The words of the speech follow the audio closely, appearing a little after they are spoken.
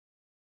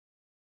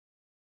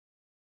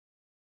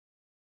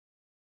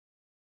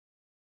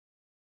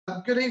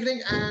Good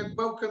evening and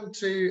welcome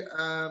to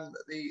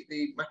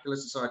the Macular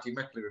Society,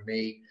 Macular and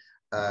Me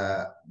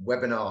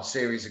webinar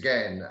series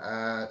again.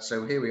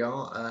 So here we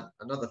are,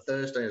 another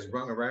Thursday has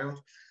rung around,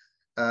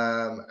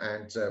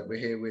 and we're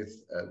here with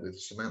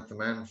Samantha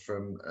Mann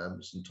from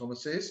St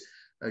Thomas's,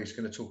 who's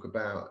going to talk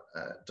about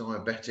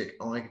diabetic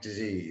eye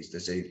disease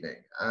this evening.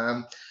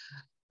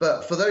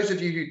 But for those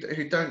of you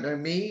who don't know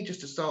me,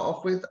 just to start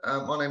off with,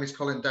 my name is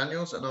Colin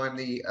Daniels and I'm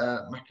the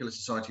Macular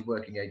Society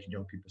Working Age and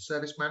Young People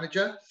Service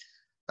Manager.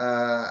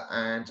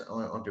 And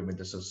I've been with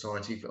the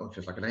society for, it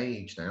feels like an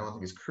age now. I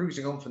think it's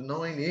cruising on for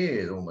 9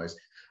 years almost.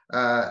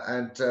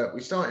 And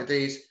we started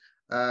these,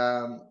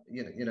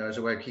 you know, as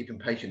a way of keeping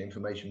patient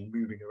information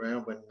moving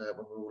around when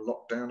we're all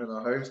locked down in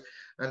our homes.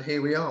 And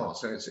here we are.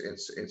 So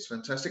it's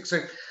fantastic.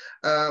 So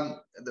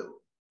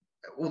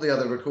all the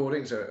other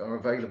recordings are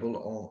available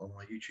on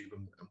my YouTube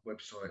and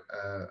website,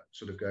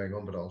 sort of going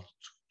on, but I'll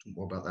talk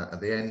more about that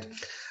at the end.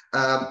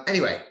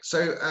 Anyway,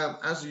 so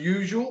as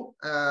usual,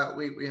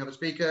 we have a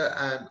speaker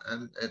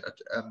and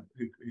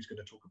who's going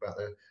to talk about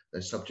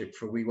the subject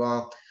for a wee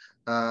while,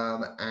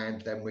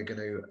 and then we're going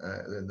to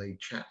then the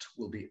chat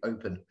will be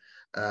open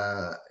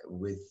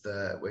with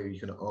where you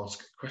can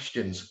ask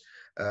questions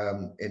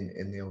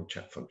in the old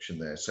chat function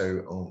there.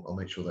 So I'll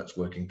make sure that's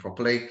working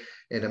properly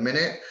in a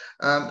minute.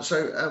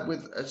 So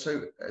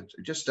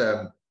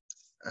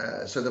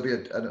there'll be,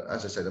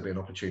 as I said, there'll be an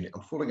opportunity.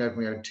 I'm falling over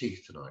my own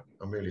teeth tonight.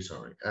 I'm really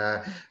sorry.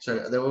 So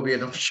there will be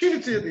an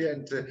opportunity at the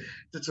end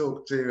to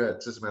talk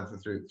to Samantha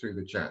through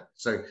the chat.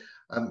 So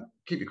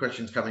keep your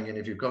questions coming in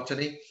if you've got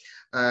any,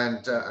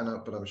 but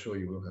I'm sure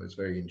you will have. It's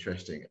very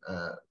interesting.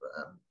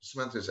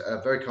 Samantha's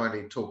very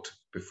kindly talked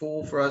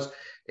before for us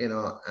in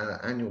our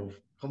annual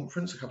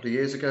conference a couple of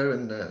years ago,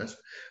 and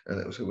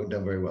it went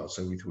down very well.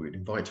 So we thought we'd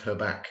invite her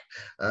back.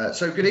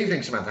 So good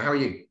evening, Samantha. How are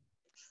you?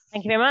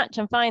 Thank you very much.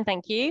 I'm fine,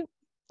 thank you.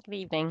 Good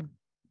evening.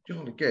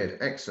 Jolly good,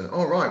 excellent.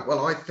 All right.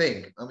 Well, I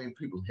mean,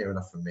 people hear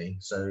enough from me.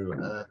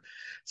 So,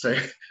 so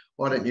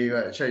why don't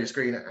you share your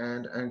screen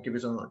and give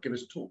us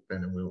a talk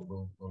then, and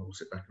we'll all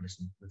sit back and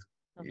listen with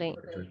Lovely.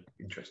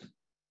 Interesting.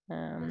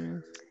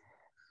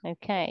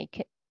 Okay.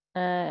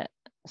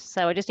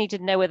 So I just need to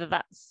know whether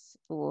that's.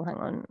 Oh, hang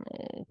on.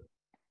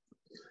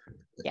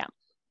 Yeah.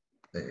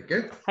 There you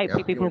go.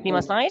 Hopefully people can see my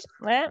slide.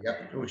 There.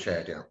 Yeah, all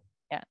shared. Yeah.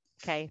 Yeah.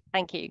 Okay.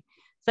 Thank you.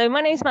 So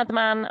my name is Samantha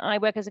Mann. I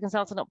work as a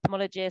consultant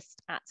ophthalmologist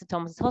at St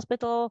Thomas's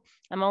Hospital.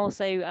 I'm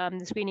also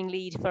the screening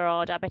lead for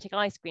our diabetic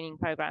eye screening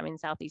program in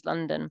South East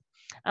London.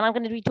 And I'm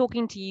going to be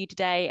talking to you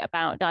today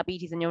about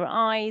diabetes in your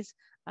eyes,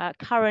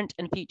 current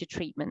and future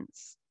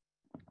treatments.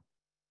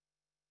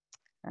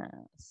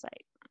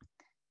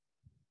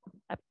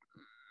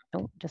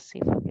 Just see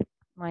if I get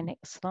my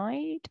next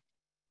slide.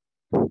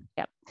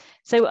 Yeah.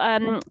 So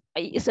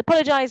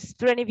apologise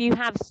for any of you who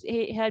have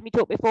heard me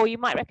talk before. You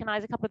might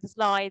recognise a couple of the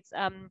slides,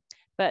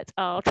 but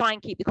I'll try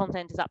and keep the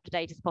content as up to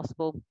date as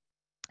possible,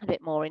 a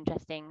bit more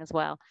interesting as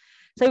well.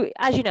 So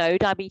as you know,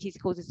 diabetes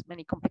causes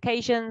many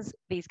complications.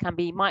 These can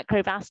be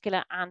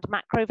microvascular and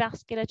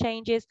macrovascular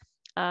changes.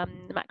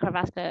 The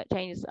macrovascular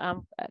changes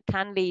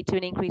can lead to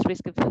an increased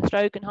risk of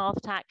stroke and heart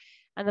attack,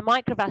 and the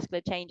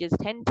microvascular changes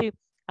tend to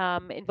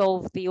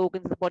involve the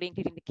organs of the body,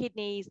 including the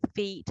kidneys, the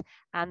feet,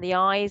 and the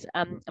eyes,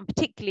 and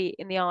particularly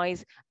in the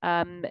eyes,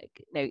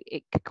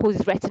 it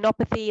causes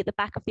retinopathy at the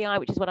back of the eye,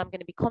 which is what I'm going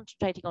to be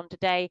concentrating on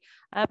today.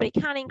 But it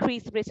can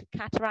increase the risk of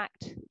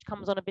cataract, which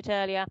comes on a bit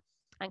earlier,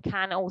 and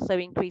can also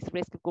increase the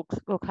risk of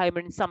glaucoma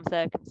in some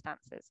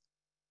circumstances.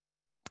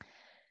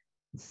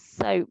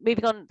 So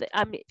moving on,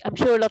 I'm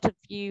sure a lot of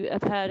you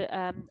have heard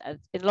a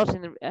lot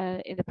in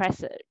the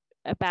press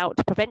about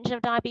prevention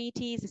of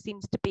diabetes. This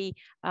seems to be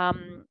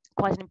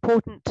quite an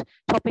important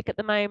topic at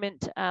the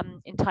moment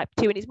in type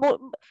 2, and it's more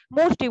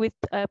to do with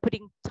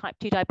putting type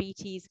 2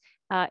 diabetes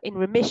in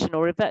remission,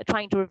 or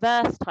trying to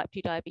reverse type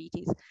 2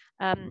 diabetes.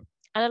 And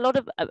a lot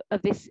of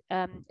this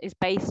is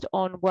based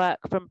on work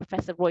from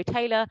Professor Roy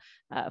Taylor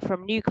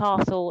from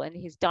Newcastle and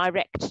his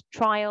DIRECT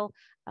trial.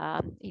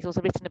 He's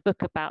also written a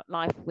book about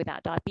life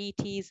without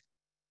diabetes.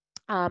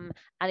 And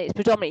it's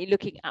predominantly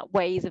looking at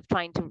ways of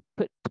trying to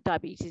put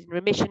diabetes in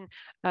remission.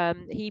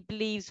 He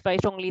believes very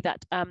strongly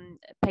that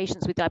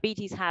patients with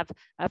diabetes have,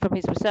 from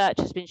his research,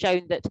 has been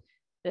shown that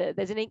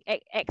there's an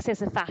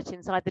excess of fat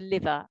inside the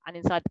liver and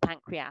inside the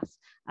pancreas.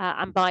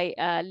 And by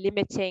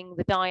limiting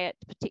the diet,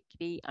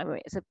 particularly, I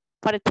mean, it's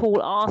quite a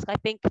tall ask, I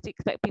think, to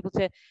expect people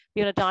to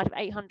be on a diet of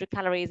 800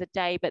 calories a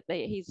day, but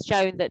he's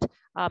shown that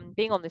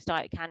being on this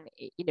diet can,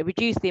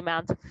 reduce the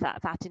amount of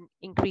fat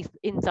increase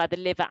inside the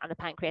liver and the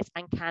pancreas,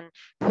 and can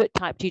put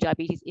type 2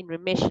 diabetes in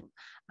remission.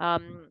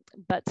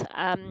 But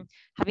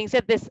having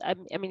said this, I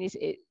mean,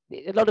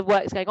 a lot of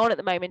work is going on at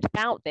the moment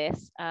about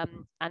this,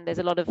 and there's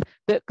a lot of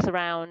books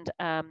around,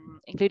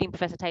 including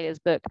Professor Taylor's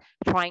book,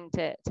 trying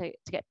to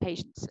get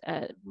patients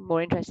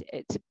more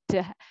interested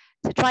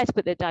to try to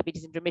put their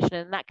diabetes in remission,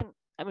 and that can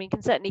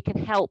certainly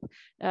help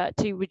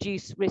to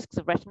reduce risks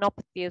of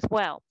retinopathy as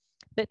well.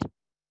 But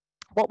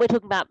what we're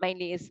talking about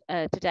mainly is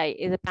today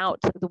is about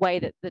the way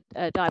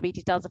that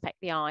diabetes does affect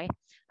the eye.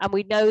 And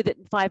we know that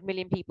 5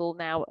 million people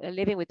now are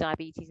living with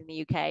diabetes in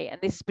the UK, and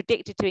this is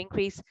predicted to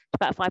increase to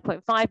about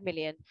 5.5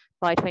 million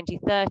by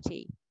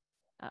 2030.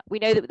 We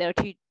know that there are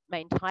two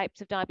main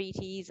types of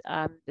diabetes.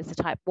 There's the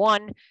type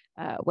 1,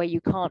 where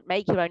you can't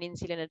make your own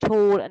insulin at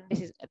all, and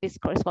this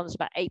corresponds to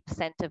about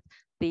 8% of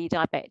the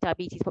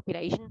diabetes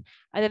population.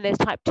 And then there's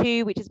type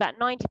 2, which is about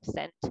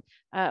 90%,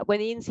 when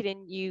the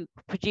insulin you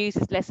produce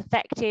is less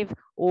effective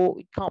or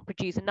you can't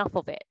produce enough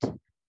of it.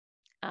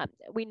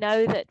 We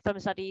know that from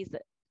studies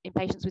that in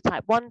patients with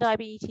type 1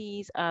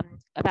 diabetes,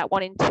 about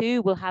 1 in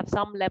 2 will have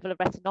some level of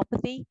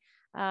retinopathy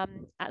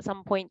at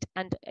some point,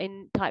 and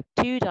in type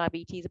 2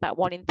 diabetes, about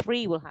 1 in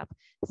 3 will have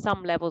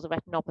some levels of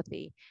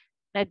retinopathy.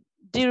 Now,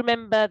 do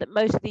remember that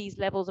most of these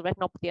levels of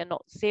retinopathy are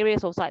not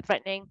serious or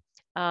sight-threatening,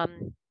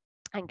 and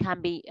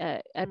can be,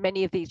 and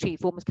many of these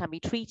forms can be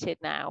treated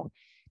now.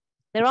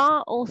 There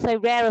are also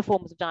rarer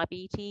forms of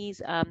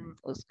diabetes, can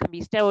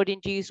be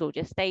steroid-induced or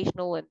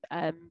gestational,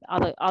 and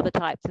other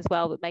types as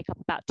well that make up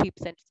about 2%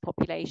 of the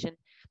population.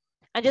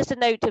 And just a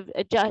note of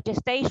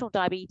gestational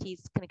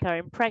diabetes can occur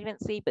in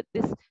pregnancy, but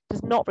this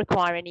does not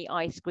require any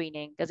eye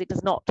screening as it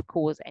does not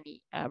cause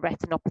any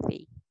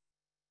retinopathy.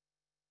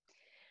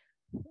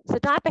 So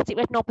diabetic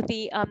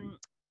retinopathy,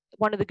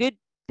 one of the good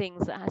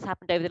things that has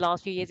happened over the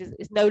last few years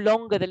is no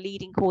longer the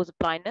leading cause of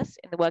blindness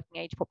in the working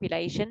age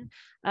population.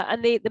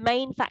 And the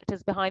main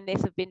factors behind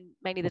this have been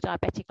mainly the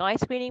diabetic eye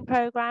screening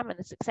program and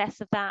the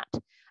success of that,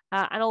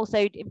 and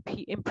also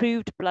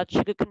improved blood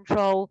sugar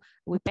control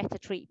with better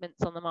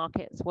treatments on the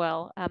market as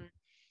well.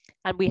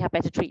 And we have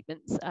better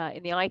treatments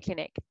in the eye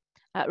clinic.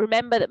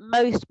 Remember that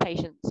most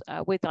patients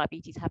with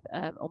diabetes have,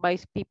 or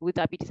most people with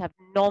diabetes have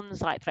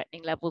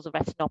non-sight-threatening levels of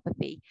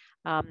retinopathy,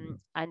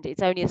 and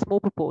it's only a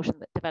small proportion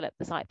that develop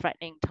the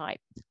sight-threatening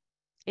type.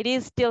 It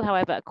is still,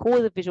 however, a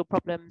cause of visual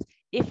problems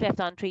if left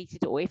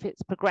untreated or if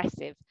it's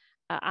progressive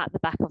at the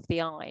back of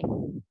the eye.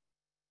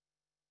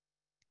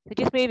 So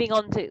just moving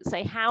on to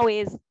say, how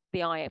is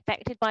the eye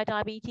affected by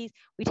diabetes?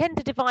 We tend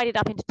to divide it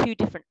up into two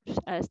different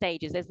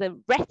stages. There's the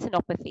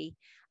retinopathy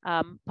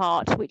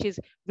part, which is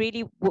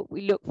really what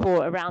we look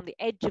for around the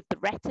edge of the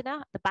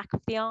retina, the back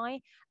of the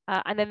eye,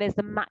 and then there's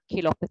the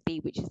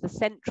maculopathy, which is the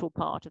central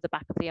part of the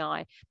back of the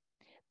eye.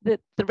 The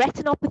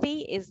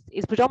retinopathy is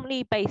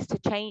predominantly based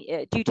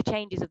due to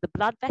changes of the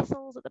blood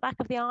vessels at the back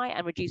of the eye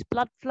and reduced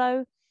blood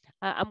flow,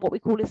 and what we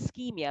call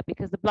ischemia,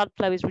 because the blood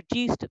flow is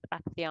reduced at the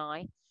back of the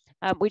eye,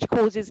 which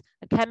causes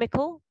a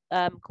chemical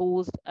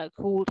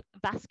called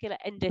vascular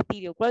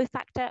endothelial growth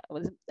factor.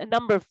 Well, there's a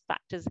number of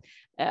factors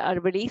are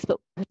released, but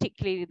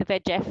particularly the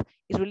VEGF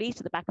is released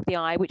at the back of the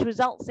eye, which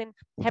results in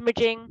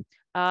hemorrhaging,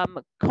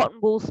 cotton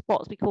wool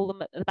spots, we call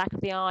them, at the back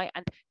of the eye,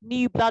 and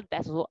new blood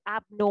vessels or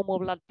abnormal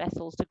blood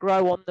vessels to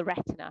grow on the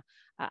retina.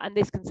 And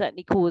this can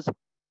certainly cause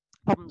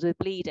problems with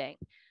bleeding.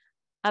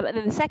 And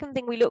then the second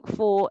thing we look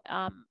for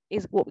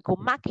is what we call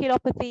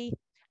maculopathy.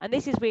 And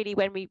this is really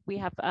when we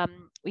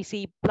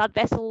see blood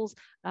vessels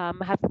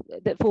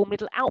that form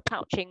little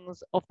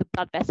outpouchings of the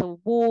blood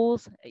vessel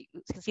walls.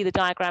 You can see the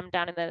diagram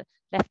down in the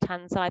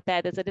left-hand side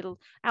there. There's a little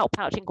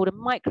outpouching called a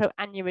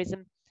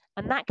microaneurysm,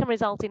 and that can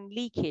result in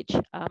leakage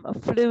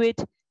of fluid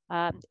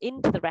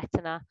into the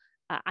retina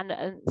and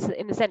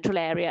in the central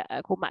area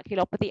called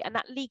maculopathy. And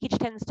that leakage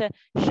tends to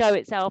show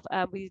itself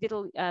with these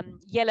little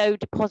yellow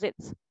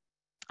deposits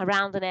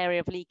around an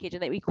area of leakage,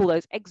 and we call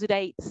those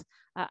exudates,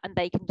 and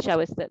they can show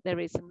us that there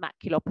is some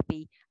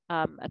maculopathy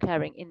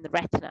occurring in the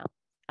retina.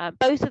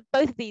 Both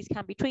of these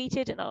can be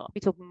treated, and I'll be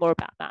talking more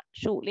about that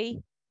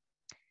shortly.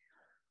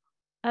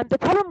 The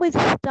problem with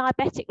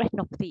diabetic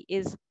retinopathy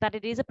is that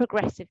it is a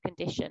progressive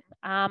condition,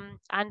 and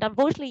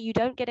unfortunately you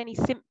don't get any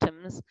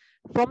symptoms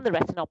from the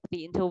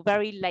retinopathy until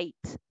very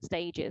late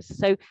stages.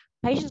 So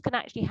patients can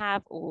actually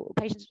have, or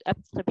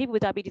people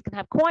with diabetes can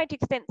have quite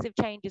extensive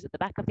changes at the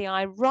back of the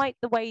eye, right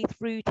the way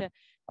through to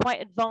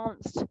quite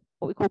advanced,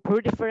 what we call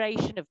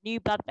proliferation of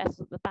new blood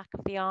vessels at the back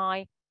of the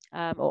eye,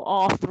 or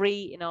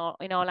R3 in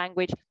our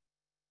language,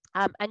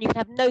 and you can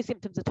have no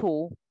symptoms at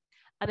all.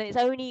 And then it's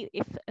only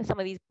if some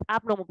of these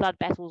abnormal blood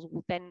vessels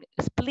will then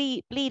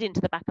bleed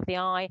into the back of the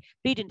eye,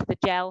 bleed into the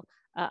gel,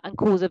 and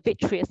cause a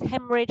vitreous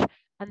hemorrhage,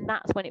 and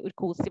that's when it would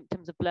cause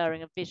symptoms of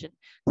blurring of vision.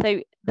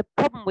 So the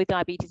problem with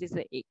diabetes is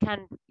that it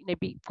can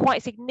be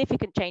quite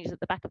significant changes at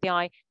the back of the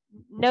eye.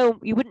 No,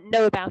 you wouldn't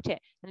know about it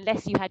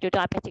unless you had your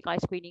diabetic eye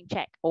screening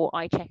check or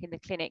eye check in the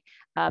clinic,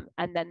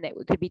 and then it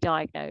could be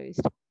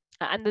diagnosed.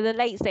 And then the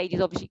late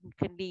stages obviously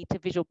can lead to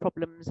visual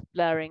problems,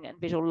 blurring, and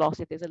visual loss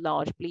if there's a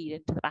large bleed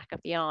into the back of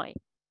the eye.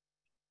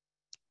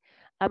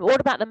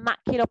 What about the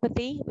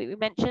maculopathy we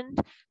mentioned?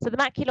 So the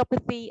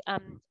maculopathy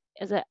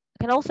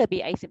can also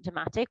be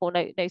asymptomatic or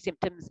no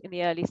symptoms in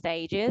the early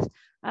stages,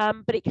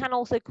 but it can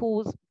also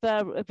cause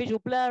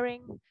visual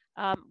blurring,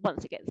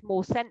 once it gets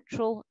more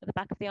central at the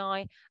back of the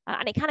eye,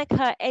 and it can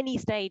occur at any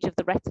stage of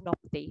the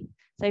retinopathy.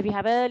 So if you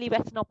have early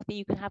retinopathy,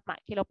 you can have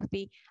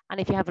maculopathy, and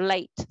if you have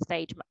late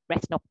stage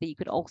retinopathy, you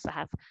can also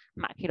have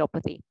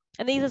maculopathy.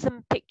 And these are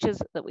some pictures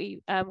that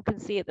we can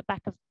see at the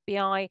back of the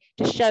eye,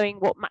 just showing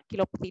what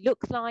maculopathy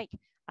looks like.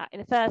 In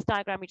the first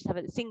diagram, we just have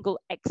a single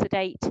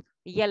exudate, a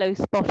yellow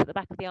spot at the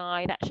back of the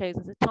eye. That shows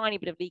there's a tiny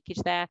bit of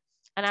leakage there.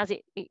 And as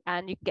you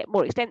can get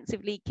more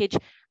extensive leakage,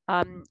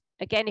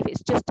 again, if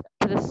it's just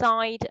to the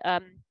side,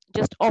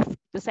 just off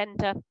the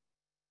center,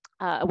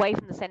 away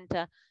from the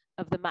center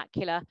of the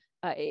macula,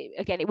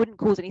 again, it wouldn't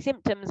cause any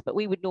symptoms, but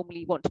we would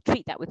normally want to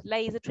treat that with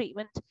laser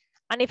treatment.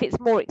 And if it's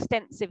more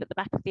extensive at the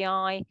back of the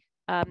eye,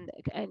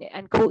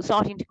 and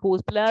starting to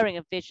cause blurring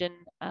of vision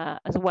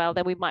as well,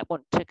 then we might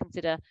want to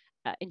consider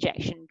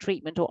injection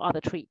treatment or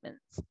other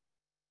treatments.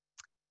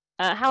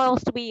 How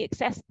else do we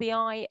assess the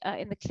eye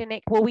in the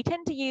clinic? Well, we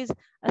tend to use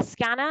a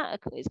scanner.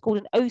 It's called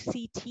an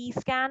OCT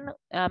scan.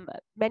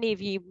 Many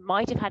of you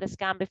might have had a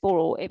scan before,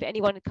 or if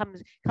anyone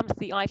comes to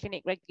the eye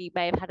clinic regularly,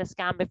 may have had a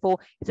scan before.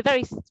 It's a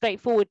very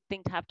straightforward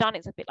thing to have done.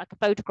 It's a bit like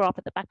a photograph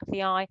at the back of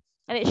the eye,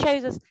 and it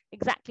shows us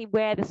exactly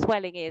where the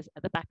swelling is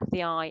at the back of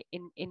the eye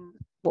in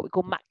what we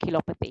call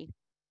maculopathy.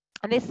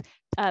 And this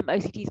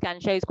OCT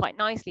scan shows quite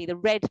nicely the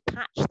red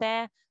patch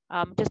there,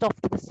 just off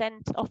the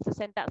center, that's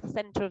the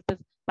center of the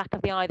back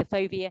of the eye, the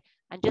fovea,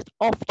 and just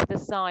off to the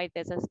side,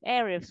 there's an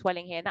area of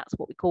swelling here, and that's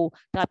what we call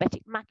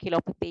diabetic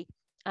maculopathy.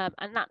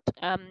 And that,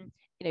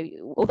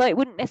 although it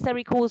wouldn't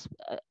necessarily cause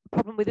a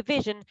problem with the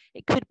vision,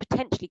 it could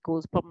potentially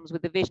cause problems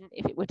with the vision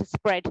if it were to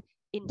spread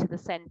into the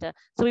center.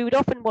 So we would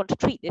often want to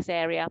treat this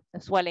area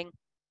of swelling,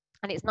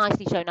 and it's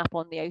nicely shown up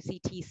on the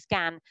OCT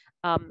scan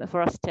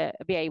for us to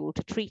be able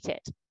to treat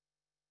it.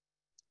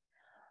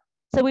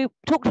 So we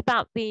talked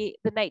about the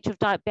nature of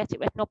diabetic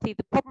retinopathy.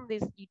 The problem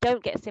is you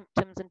don't get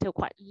symptoms until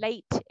quite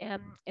late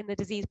in the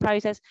disease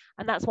process,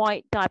 and that's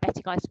why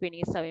diabetic eye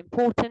screening is so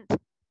important.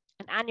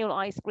 An annual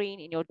eye screen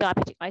in your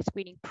diabetic eye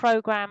screening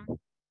program,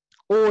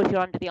 or if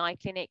you're under the eye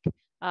clinic,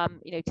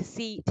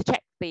 to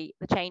check the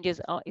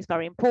changes is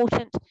very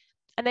important.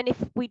 And then if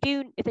they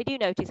do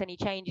notice any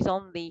changes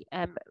on the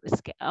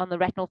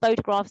retinal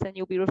photographs, then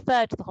you'll be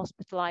referred to the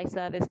hospital eye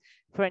service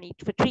for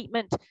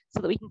treatment,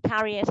 so that we can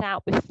carry it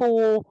out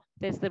before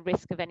there's the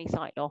risk of any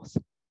sight loss.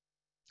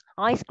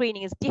 Eye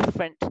screening is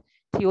different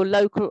to your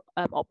local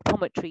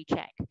optometry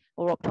check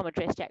or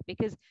optometrist check,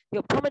 because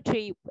the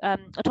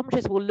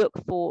optometrist will look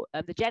for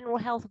the general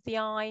health of the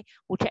eye,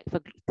 will check for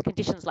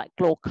conditions like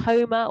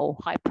glaucoma or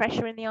high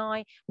pressure in the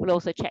eye, will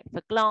also check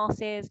for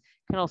glasses,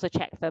 can also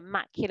check for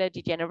macular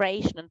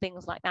degeneration and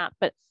things like that,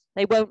 but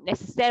they won't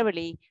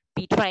necessarily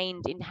be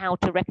trained in how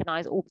to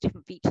recognize all the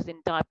different features in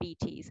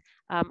diabetes.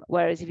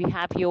 Whereas if you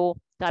have your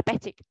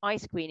diabetic eye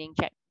screening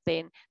check,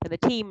 then the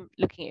team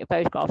looking at your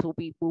photographs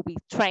will be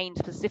trained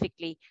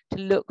specifically to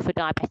look for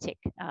diabetic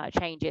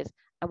changes,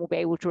 and will be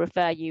able to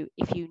refer you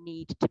if you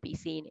need to be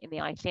seen in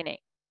the eye clinic.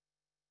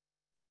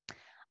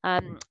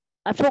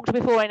 I've talked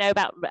before, I know,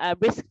 about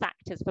risk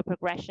factors for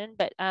progression,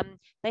 but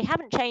they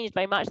haven't changed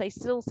very much. They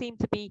still seem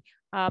to be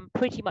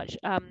pretty much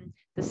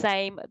the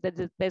same.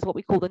 There's what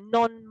we call the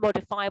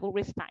non-modifiable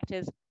risk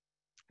factors,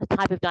 the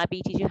type of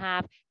diabetes you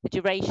have, the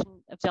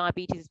duration of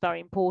diabetes is very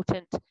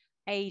important,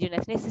 age and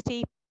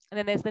ethnicity. And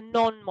then there's the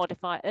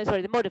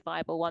the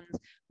modifiable ones: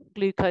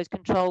 glucose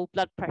control,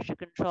 blood pressure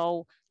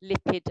control,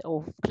 lipid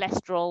or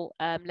cholesterol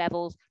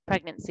levels,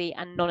 pregnancy,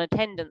 and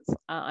non-attendance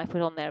I put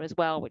on there as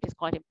well, which is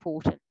quite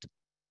important.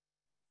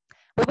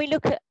 When we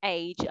look at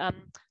age,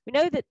 we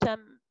know that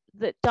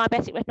that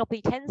diabetic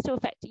retinopathy tends to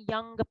affect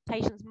younger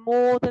patients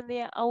more than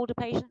the older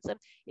patients, and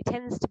it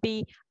tends to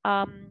be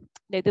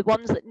the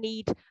ones that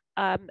need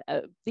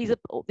this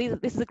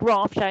is a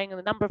graph showing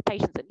the number of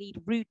patients that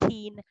need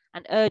routine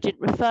and urgent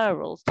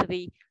referrals to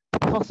the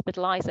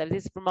hospital eye service.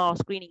 This is from our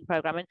screening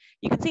program, and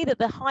you can see that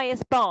the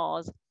highest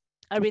bars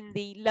are in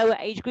the lower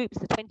age groups,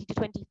 the 20 to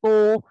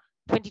 24,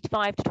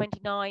 25 to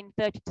 29,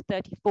 30 to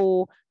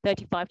 34,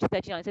 35 to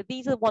 39. So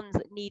these are the ones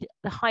that need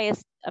the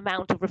highest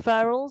amount of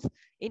referrals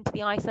into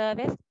the eye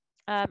service,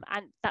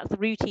 and that's the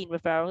routine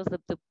referrals,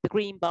 the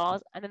green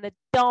bars, and then the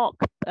dark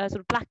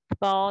sort of black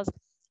bars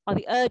are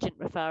the urgent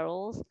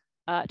referrals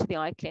to the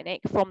eye clinic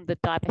from the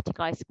diabetic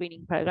eye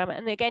screening program.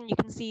 And again, you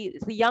can see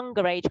it's the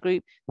younger age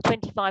group, the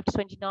 25 to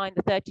 29,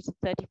 the 30 to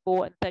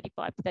 34, and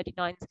 35 to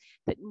 39s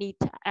that need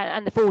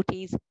and the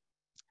 40s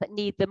that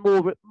need the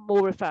more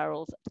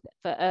referrals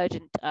for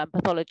urgent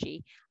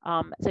pathology.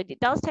 So it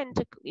does tend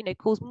to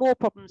cause more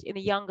problems in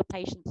the younger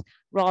patients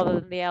rather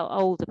than the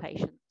older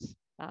patients.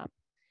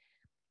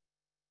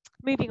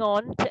 Moving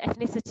on to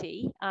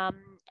ethnicity,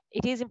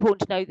 it is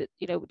important to know that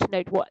to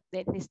note what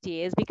the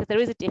ethnicity is, because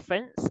there is a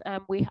difference.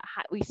 We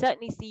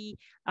certainly see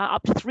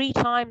up to 3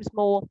 times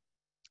more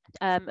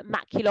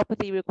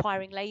maculopathy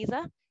requiring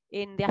laser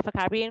in the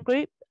Afro-Caribbean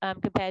group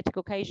compared to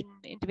Caucasian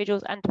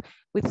individuals, and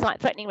with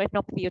sight-threatening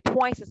retinopathy, you're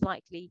twice as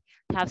likely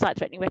to have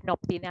sight-threatening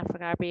retinopathy in the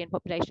Afro-Caribbean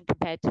population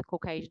compared to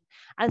Caucasian.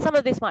 And some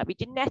of this might be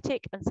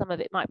genetic, and some of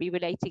it might be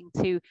relating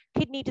to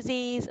kidney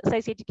disease,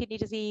 associated kidney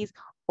disease,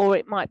 or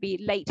it might be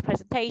late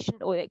presentation,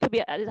 or it could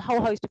be a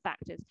whole host of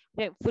factors.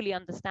 We don't fully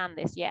understand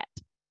this yet.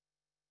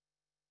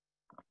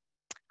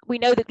 We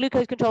know that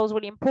glucose control is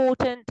really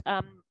important.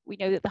 We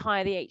know that the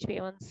higher the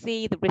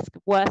HbA1c, the risk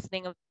of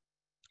worsening of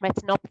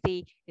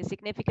retinopathy is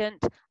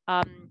significant.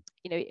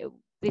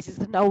 This is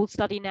an old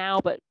study now,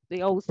 but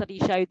the old study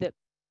showed that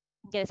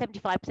you get a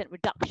 75%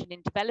 reduction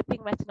in developing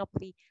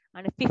retinopathy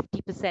and a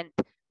 50%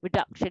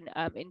 reduction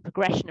in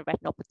progression of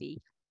retinopathy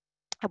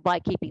by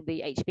keeping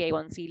the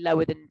HbA1c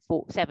lower than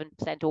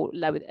 7% or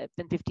lower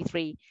than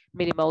 53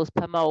 millimoles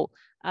per mole.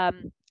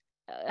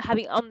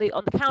 Having on the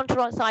counter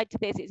side to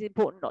this, it's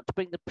important not to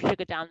bring the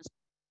sugar down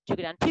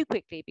too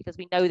quickly, because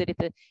we know that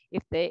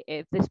if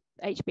this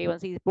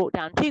HbA1c is brought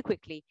down too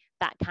quickly,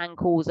 that can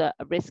cause a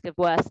risk of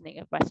worsening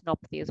of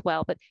retinopathy as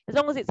well. But as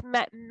long as it's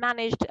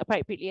managed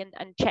appropriately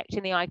and checked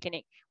in the eye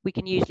clinic, we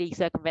can usually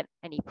circumvent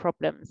any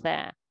problems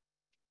there.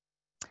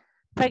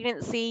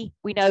 Pregnancy,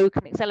 we know,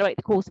 can accelerate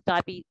the course of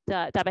diabetic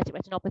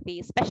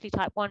retinopathy, especially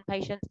type 1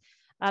 patients.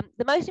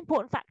 The most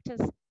important factors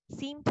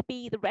seem to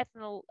be the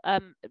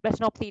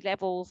retinopathy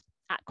levels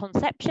at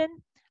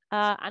conception,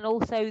 and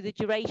also the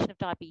duration of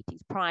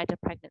diabetes prior to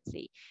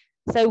pregnancy.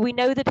 So we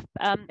know that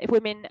if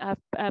women have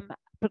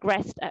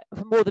progressed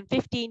for more than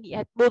 15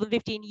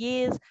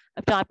 years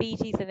of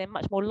diabetes, then they're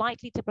much more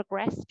likely to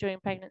progress during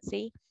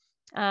pregnancy.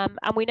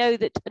 And we know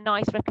that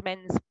NICE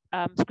recommends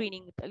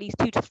screening at least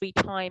 2 to 3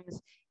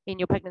 times in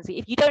your pregnancy.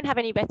 If you don't have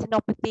any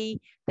retinopathy,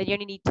 then you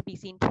only need to be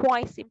seen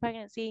twice in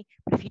pregnancy.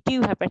 But if you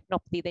do have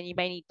retinopathy, then you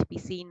may need to be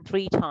seen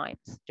 3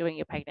 times during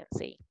your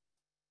pregnancy.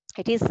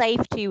 It is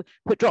safe to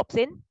put drops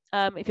in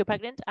if you're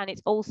pregnant, and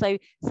it's also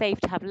safe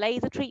to have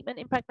laser treatment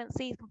in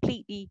pregnancy,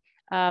 completely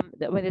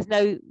when there's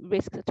no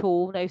risks at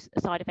all, no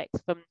side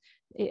effects from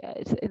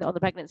on the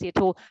pregnancy at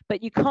all.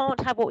 But you can't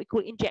have what we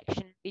call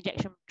injection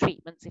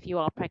treatments if you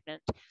are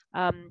pregnant.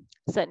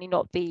 Certainly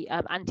not the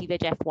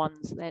anti-VEGF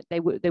ones.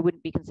 They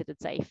wouldn't be considered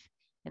safe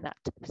in that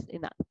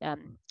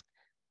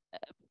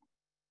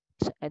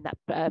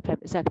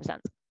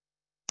circumstance.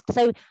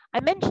 So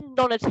I mentioned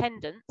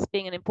non-attendance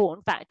being an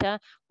important factor.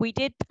 We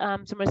did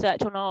some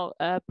research on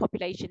our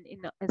population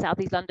in South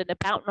East London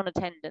about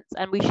non-attendance,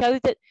 and we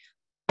showed that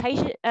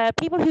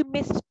people who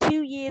missed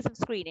 2 years of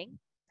screening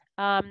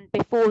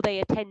before they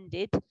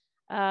attended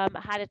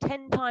had a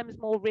 10 times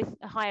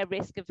higher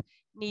risk of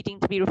needing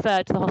to be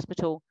referred to the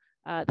hospital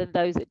than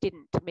those that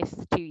didn't miss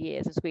 2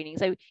 years of screening.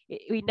 So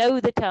we know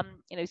that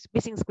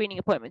missing screening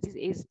appointments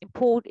is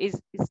important,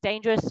 is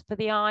dangerous for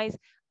the eyes.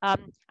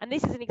 And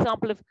this is an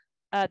example of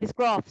this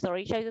graph,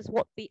 shows us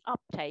what the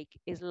uptake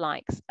is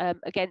like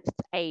against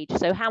age.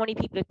 So how many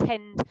people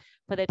attend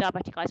for their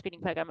diabetic eye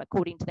screening program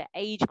according to their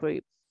age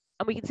group.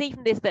 And we can see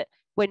from this that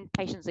when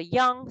patients are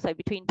young, so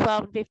between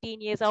 12 and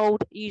 15 years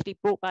old, usually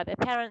brought by their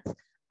parents,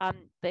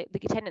 the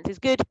attendance is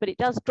good, but it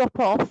does drop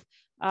off,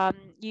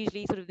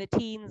 usually sort of the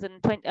teens and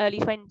early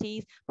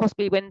 20s,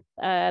 possibly when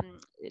a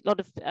lot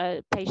of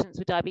patients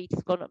with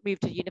diabetes have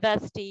moved to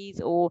universities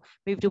or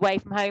moved away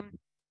from home.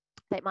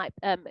 It might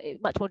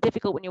it's much more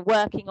difficult when you're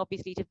working,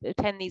 obviously, to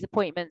attend these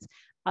appointments.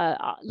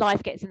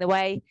 Life gets in the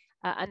way,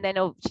 and then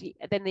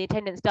the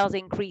attendance does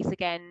increase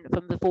again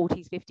from the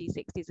 40s, 50s,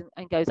 60s,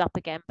 and goes up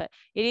again. But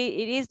it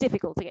is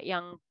difficult to get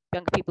younger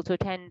people to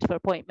attend for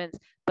appointments.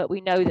 But we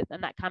know that,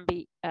 and that can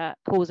be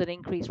cause an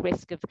increased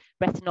risk of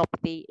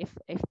retinopathy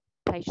if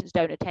patients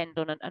don't attend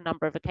on a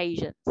number of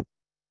occasions.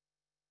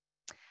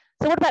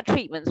 So what about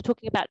treatments? We're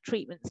talking about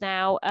treatments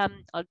now.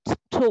 I'll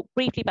talk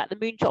briefly about the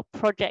Moonshot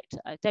project.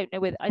 I don't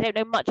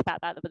know much about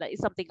that, but that is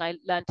something I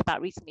learned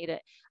about recently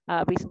at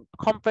a recent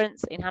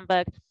conference in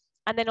Hamburg.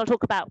 And then I'll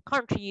talk about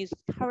current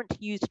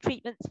used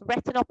treatments for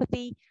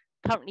retinopathy,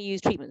 currently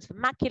used treatments for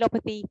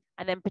maculopathy,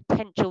 and then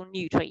potential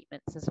new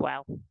treatments as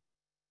well.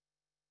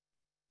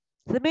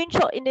 So the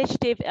Moonshot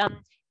initiative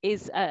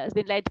has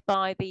been led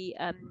by the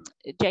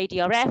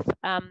JDRF.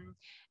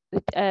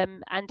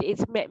 And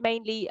it's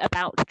mainly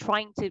about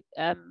trying to,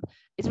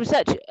 it's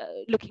research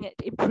looking at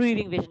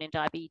improving vision in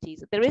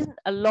diabetes. There isn't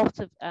a lot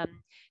of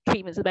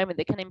treatments at the moment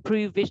that can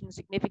improve vision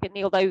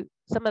significantly, although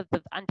some of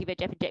the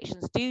anti-VEGF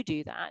injections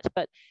do that.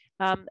 But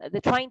they're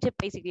trying to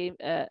basically,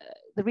 the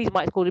reason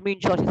why it's called a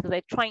moonshot is because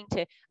they're trying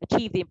to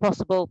achieve the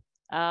impossible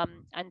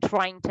and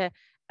trying to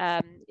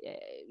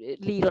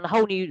lead on a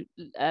whole new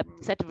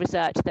set of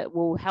research that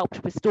will help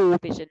to restore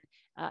vision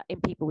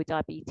in people with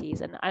diabetes.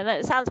 And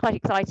that sounds quite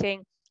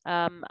exciting.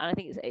 And I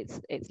think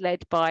it's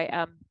led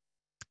by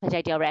the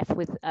JDRF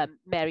with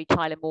Mary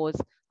Tyler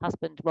Moore's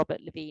husband, Robert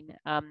Levine,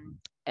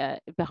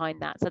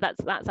 behind that. So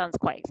that sounds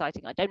quite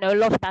exciting. I don't know a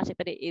lot about it,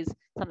 but it is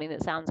something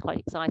that sounds quite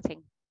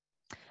exciting.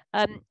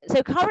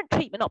 So current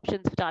treatment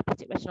options for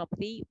diabetic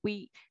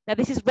retinopathy. Now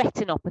this is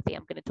retinopathy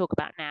I'm going to talk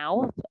about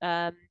now.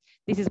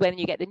 This is when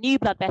you get the new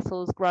blood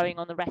vessels growing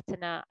on the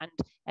retina and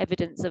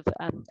evidence of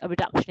a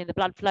reduction in the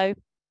blood flow.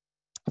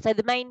 So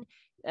the main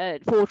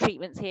 4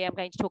 treatments here. I'm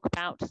going to talk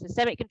about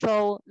systemic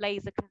control,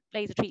 laser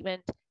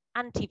treatment,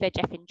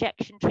 anti-VEGF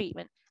injection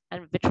treatment,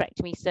 and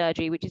vitrectomy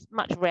surgery, which is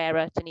much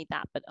rarer to need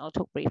that, but I'll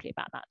talk briefly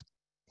about that.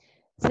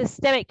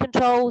 Systemic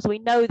controls, we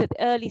know that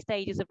the early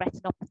stages of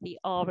retinopathy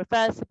are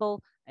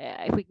reversible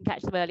if we can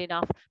catch them early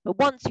enough. But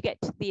once you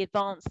get to the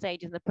advanced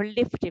stages and the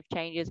proliferative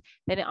changes,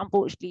 then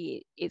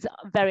unfortunately it's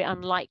very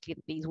unlikely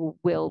that these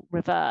will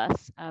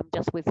reverse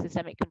just with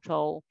systemic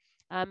control.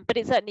 But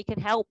it certainly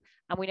can help.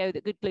 And we know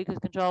that good glucose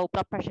control,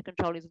 blood pressure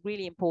control is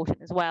really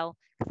important as well,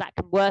 because that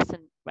can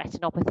worsen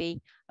retinopathy.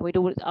 And we'd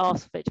always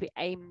ask for it to be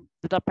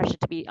the blood pressure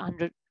to be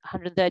 100,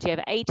 130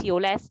 over 80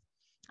 or less.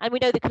 And we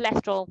know the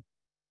cholesterol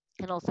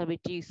can also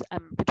reduce,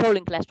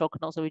 controlling cholesterol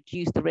can also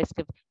reduce the risk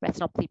of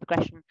retinopathy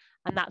progression,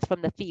 and that's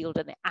from the field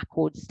and the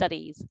ACCORD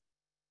studies.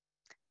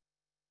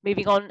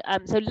 Moving on,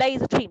 so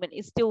laser treatment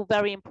is still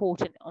very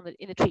important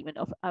in the treatment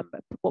of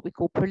what we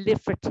call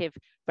proliferative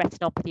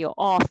retinopathy, or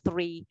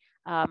R3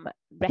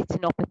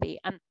 retinopathy,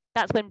 and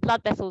that's when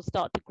blood vessels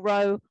start to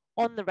grow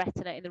on the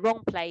retina in the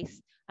wrong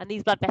place, and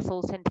these blood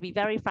vessels tend to be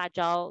very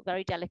fragile,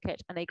 very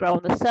delicate, and they grow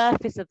on the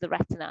surface of the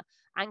retina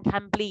and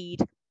can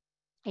bleed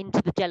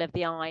into the gel of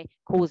the eye,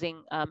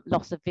 causing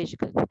loss of vision,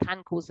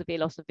 can cause severe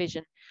loss of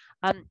vision.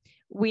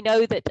 We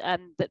know that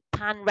that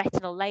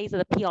pan-retinal laser,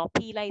 the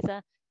PRP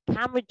laser,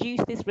 can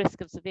reduce this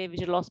risk of severe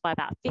visual loss by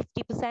about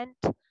 50%,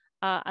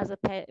 as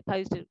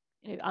opposed to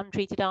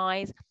untreated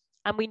eyes.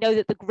 And we know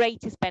that the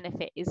greatest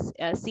benefit is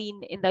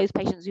seen in those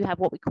patients who have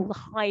what we call the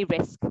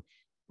high-risk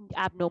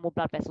abnormal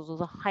blood vessels, or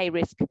the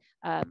high-risk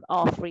R3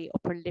 or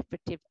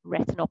proliferative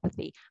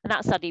retinopathy. And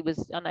that study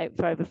was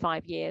for over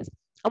 5 years.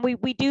 And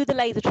we do the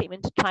laser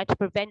treatment to try to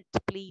prevent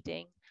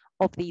bleeding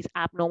of these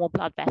abnormal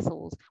blood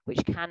vessels, which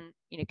can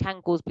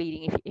cause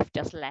bleeding if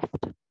just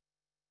left.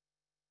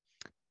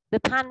 The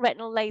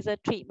pan-retinal laser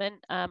treatment,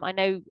 I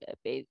know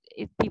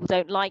people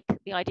don't like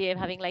the idea of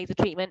having laser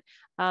treatment.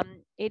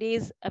 It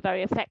is a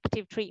very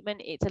effective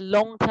treatment. It's a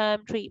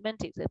long-term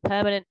treatment. It's a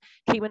permanent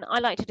treatment. I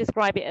like to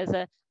describe it as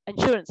an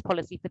insurance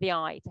policy for the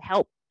eye, to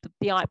help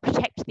the eye,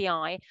 protect the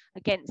eye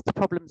against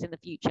problems in the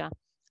future.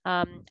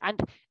 And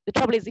the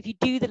trouble is, if you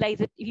do the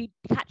laser, if you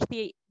catch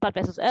the blood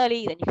vessels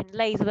early, then you can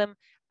laser them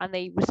and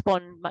they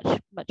respond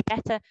much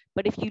better.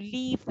 But if you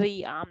leave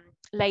the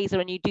laser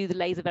and you do the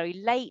laser very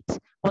late,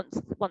 once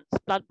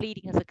blood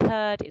bleeding has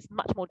occurred, it's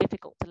much more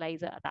difficult to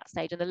laser at that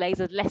stage, and the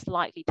laser is less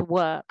likely to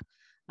work.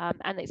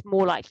 And it's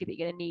more likely that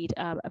you're going to need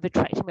a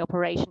vitrectomy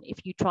operation if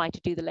you try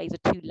to do the laser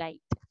too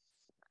late.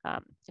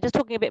 Just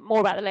talking a bit more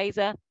about the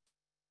laser,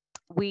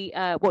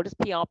 what does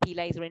PRP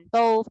laser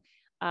involve?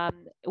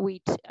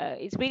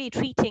 It's really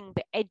treating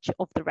the edge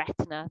of the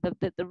retina,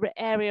 the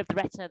area of the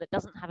retina that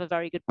doesn't have a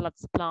very good blood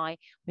supply.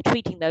 We're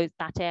treating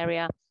that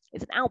area.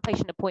 It's an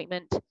outpatient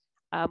appointment.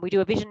 We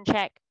do a vision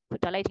check,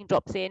 put dilating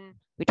drops in.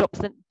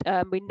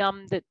 We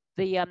numb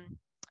the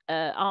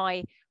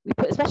eye. We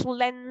put a special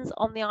lens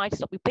on the eye to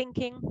stop you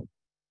blinking.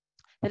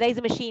 The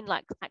laser machine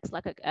acts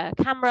like a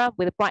camera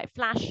with a bright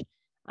flash.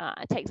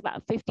 It takes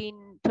about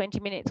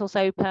 15-20 minutes or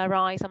so per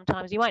eye.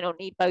 Sometimes you might not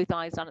need both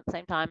eyes done at the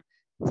same time.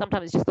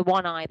 Sometimes it's just the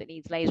one eye that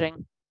needs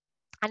lasering.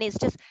 And it's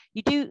just,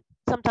 you do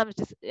sometimes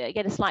just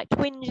get a slight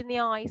twinge in the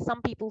eye.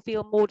 Some people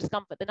feel more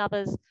discomfort than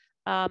others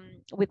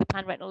with the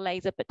pan-retinal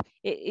laser, but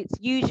it's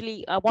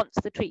usually once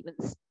the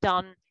treatment's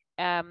done,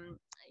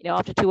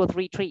 after 2 or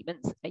 3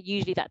 treatments,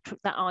 usually that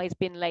eye's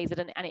been lasered,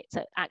 and it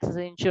acts as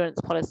an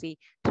insurance policy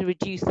to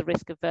reduce the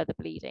risk of further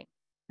bleeding.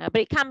 But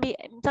it can be,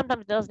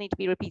 sometimes it does need to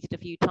be repeated a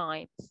few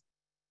times.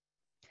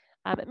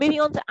 Moving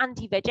on to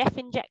anti-VEGF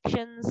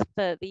injections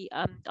for the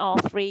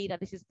R3. Now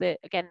this is this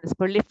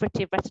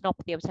proliferative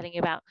retinopathy I was telling you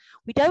about.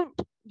 We don't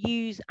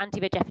use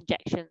anti-VEGF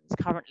injections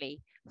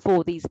currently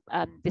for this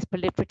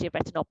proliferative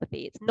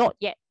retinopathy. It's not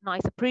yet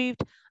NICE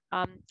approved.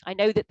 I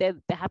know that there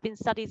have been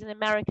studies in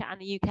America and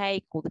the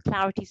UK called the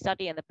Clarity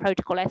study and the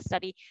Protocol S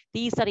study.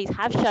 These studies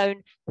have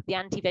shown that the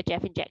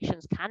anti-VEGF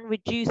injections can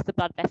reduce the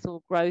blood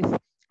vessel growth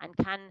and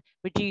can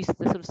reduce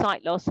the sort of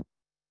sight loss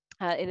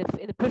in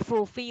the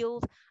peripheral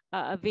field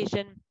of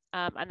vision,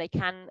 and they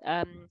can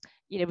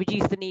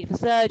reduce the need for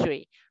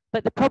surgery.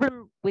 But the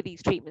problem with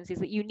these treatments is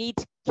that you need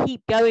to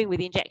keep going with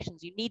the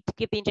injections. You need to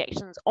give the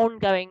injections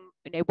ongoing,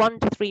 1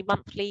 to 3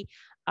 monthly.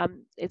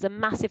 It's a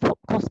massive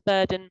cost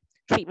burden,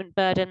 treatment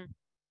burden,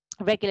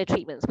 regular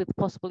treatments with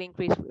possible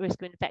increased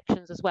risk of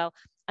infections as well.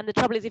 And the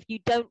trouble is, if you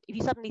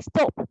suddenly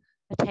stop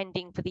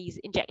attending for these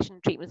injection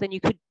treatments, then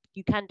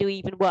you can do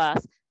even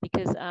worse,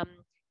 because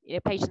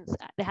patients,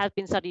 there have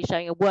been studies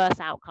showing a worse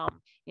outcome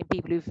in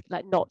people who've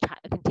not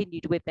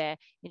continued with their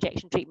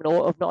injection treatment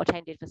or have not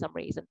attended for some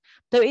reason.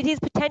 So it is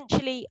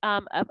potentially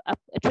a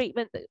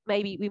treatment that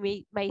maybe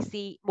we may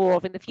see more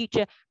of in the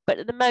future, but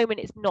at the moment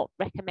it's not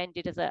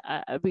recommended as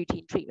a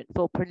routine treatment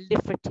for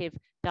proliferative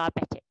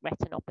diabetic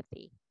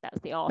retinopathy.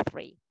 That's the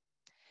R3.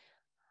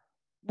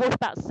 What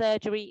about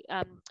surgery,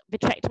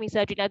 vitrectomy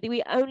surgery? Now,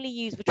 we only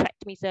use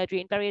vitrectomy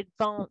surgery in very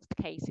advanced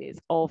cases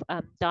of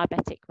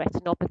diabetic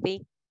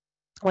retinopathy,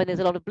 when there's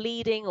a lot of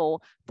bleeding or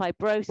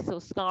fibrosis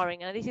or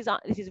scarring. And this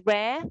is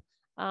rare,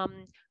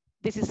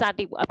 This is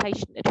sadly a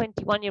patient, a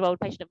 21-year-old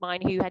patient of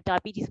mine who had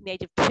diabetes from the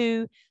age of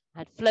 2,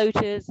 had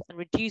floaters and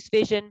reduced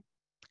vision.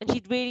 And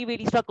she'd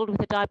really struggled with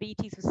her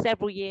diabetes for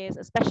several years,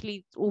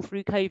 especially all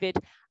through COVID.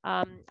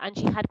 And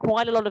she had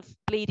quite a lot of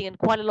bleeding and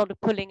quite a lot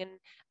of pulling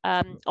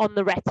and on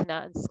the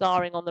retina and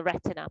scarring on the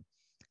retina.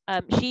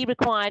 She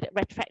required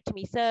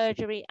retrectomy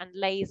surgery and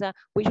laser,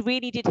 which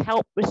really did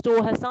help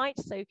restore her sight.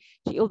 So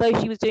although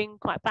she was doing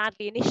quite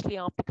badly initially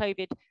after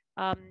COVID,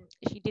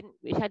 she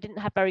didn't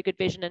have very good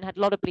vision and had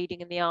a lot of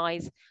bleeding in the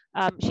eyes.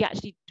 She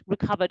actually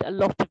recovered a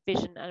lot of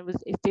vision and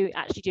is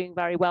actually doing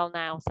very well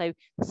now. So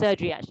the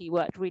surgery actually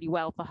worked really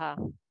well for her.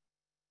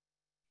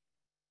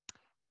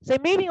 So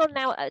moving on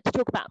now to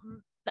talk about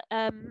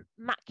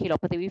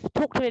maculopathy. We've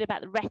talked a bit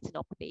about the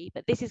retinopathy,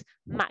 but this is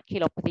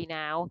maculopathy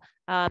now,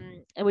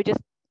 and we're just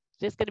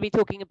going to be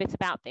talking a bit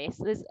about this.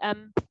 There's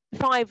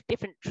 5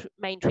 different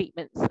main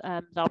treatments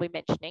that I'll be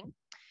mentioning.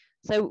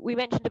 So we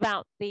mentioned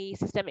about the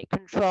systemic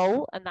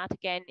control, and that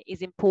again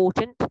is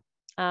important.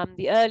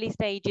 The early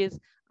stages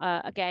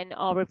again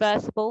are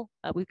reversible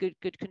with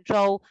good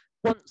control.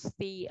 Once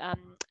the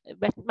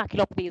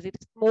maculopathy is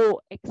more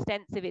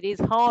extensive, it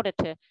is harder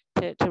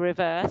to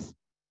reverse.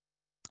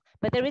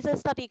 But there is a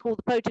study called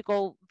the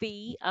Protocol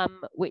V,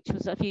 which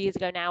was a few years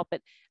ago now,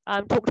 but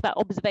talked about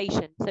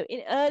observation. So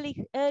in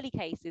early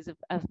cases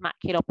of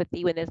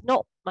maculopathy, when there's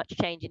not much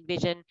change in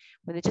vision,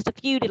 when there's just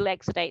a few little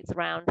exudates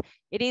around,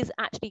 it is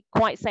actually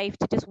quite safe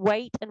to just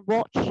wait and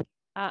watch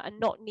and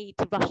not need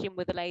to rush in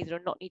with a laser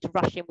and not need to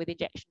rush in with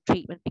injection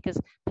treatment, because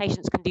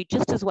patients can do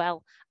just as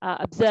well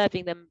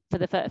observing them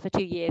for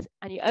 2 years,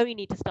 and you only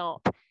need to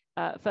start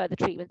further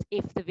treatments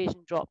if the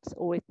vision drops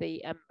or if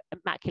the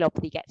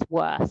maculopathy gets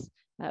worse.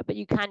 But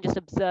you can just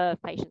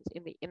observe patients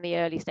in the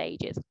early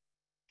stages.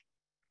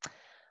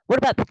 What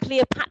about the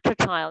Cleopatra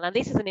trial? Now,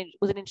 this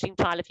was an interesting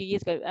trial a few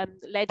years ago,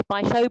 led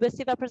by Shobha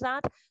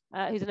Sivaprasad,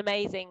 who's an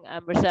amazing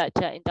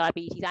researcher in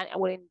diabetes and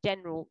well, in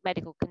general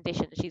medical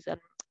conditions. She's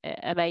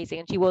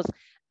amazing, and she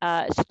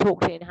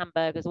talked in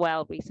Hamburg as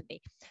well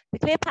recently. The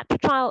Cleopatra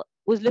trial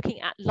was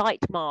looking at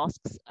light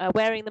masks,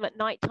 wearing them at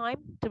night time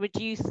to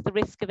reduce the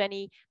risk of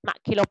any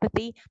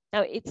maculopathy.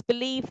 Now, it's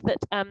believed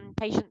that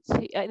patients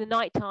in the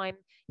night time,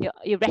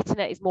 your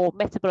retina is more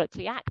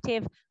metabolically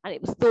active, and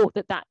it was thought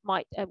that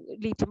might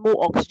lead to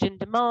more oxygen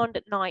demand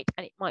at night,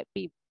 and it might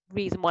be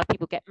reason why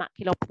people get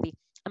maculopathy.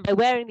 And by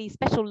wearing these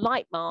special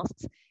light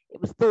masks,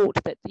 it was thought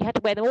that you had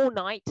to wear them all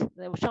night.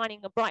 They were shining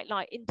a bright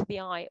light into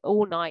the eye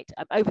all night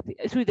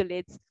through the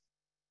lids,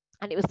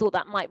 and it was thought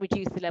that might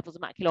reduce the levels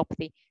of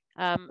maculopathy.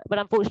 But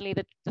unfortunately,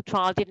 the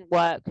trial didn't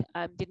work,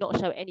 did not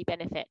show any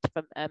benefit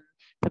from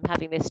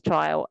having this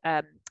trial,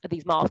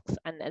 these masks,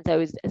 and so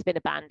has been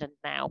abandoned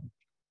now.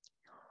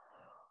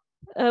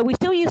 We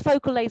still use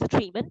focal laser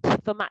treatment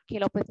for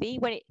maculopathy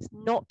when it's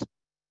not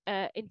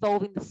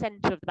involving the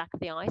center of the back of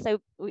the eye. So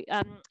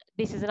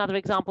this is another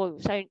example.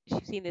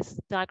 You've seen this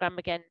diagram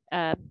again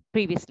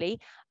previously.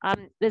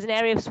 There's an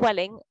area of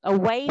swelling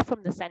away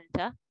from the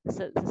center.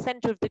 So the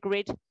center of the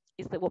grid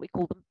is what we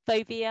call the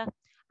fovea,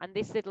 and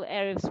this little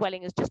area of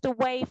swelling is just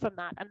away from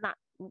that, and that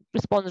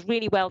responds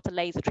really well to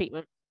laser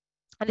treatment.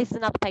 And this is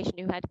another patient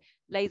who had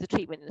laser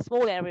treatment in a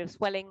small area of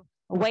swelling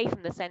away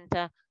from the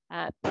center,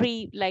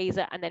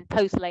 pre-laser and then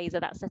post-laser.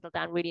 That settled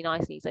down really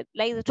nicely. So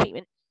laser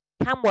treatment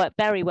can work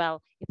very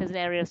well if there's an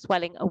area of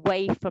swelling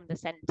away from the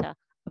center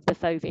of the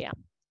fovea.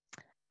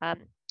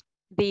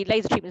 The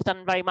laser treatment is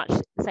done very much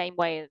the same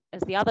way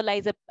as the other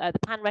laser, the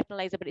pan-retinal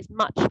laser, but it's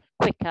much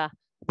quicker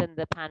than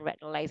the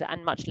pan-retinal laser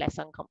and much less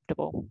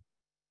uncomfortable.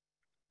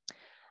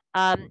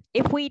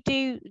 If we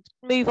do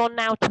move on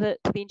now to the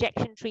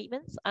injection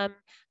treatments,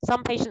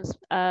 some patients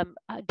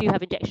do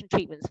have injection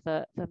treatments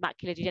for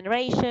macular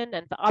degeneration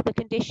and for other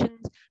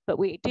conditions, but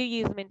we do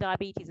use them in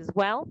diabetes as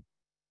well.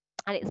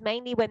 And it's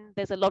mainly when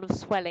there's a lot of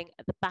swelling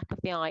at the back of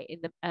the eye.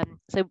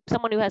 So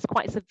someone who has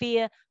quite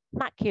severe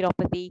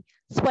maculopathy,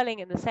 swelling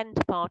in the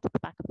center part of the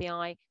back of the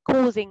eye,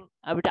 causing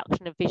a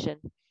reduction of vision.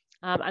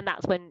 And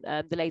that's when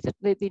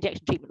the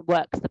injection treatment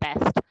works the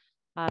best.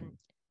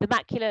 The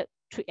macular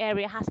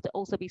area has to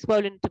also be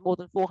swollen to more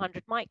than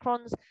 400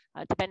 microns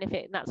to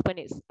benefit, and that's when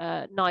it's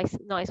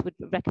NICE would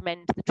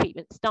recommend the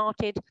treatment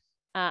started.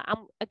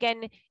 And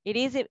again,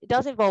 it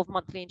does involve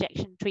monthly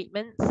injection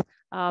treatments.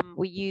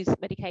 We use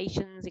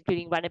medications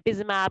including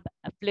ranibizumab,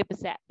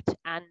 aflibercept,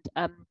 and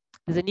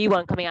there's a new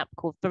one coming up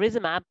called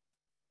faricimab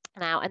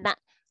now, and that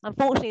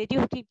unfortunately they do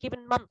have to be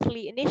given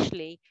monthly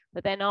initially,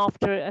 but then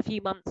after a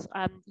few months,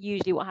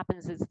 usually what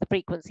happens is the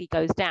frequency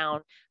goes down,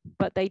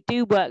 but they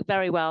do work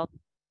very well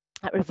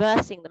at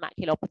reversing the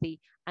maculopathy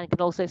and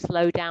can also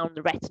slow down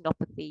the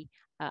retinopathy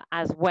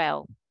as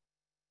well.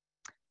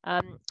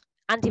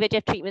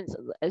 Anti-VEGF treatments,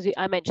 as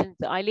I mentioned,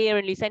 the Eylea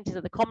and Lucentis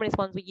are the commonest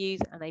ones we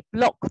use, and they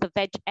block the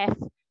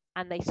VEGF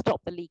and they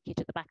stop the leakage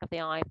at the back of the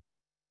eye.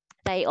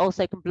 They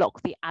also can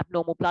block the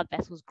abnormal blood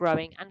vessels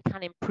growing and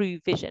can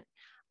improve vision.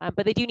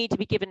 But they do need to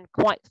be given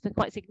quite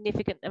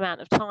significant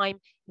amount of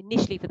time,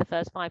 initially for the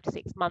first 5 to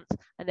 6 months,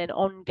 and then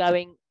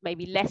ongoing,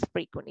 maybe less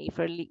frequently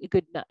for a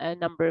good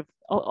number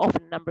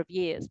of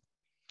years.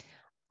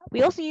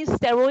 We also use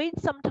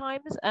steroids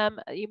sometimes.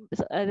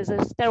 There's a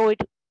steroid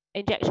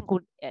injection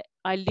called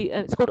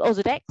it's called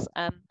Ozurdex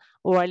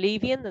or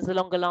Iluvien. There's a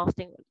longer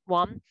lasting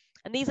one,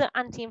 and these are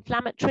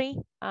anti-inflammatory.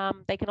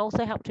 They can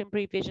also help to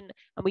improve vision,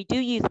 and we do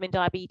use them in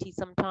diabetes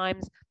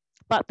sometimes,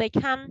 but they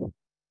can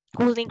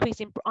cause an increase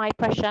in eye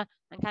pressure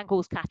and can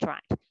cause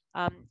cataract.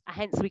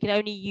 Hence, we can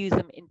only use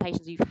them in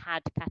patients who've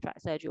had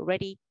cataract surgery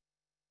already.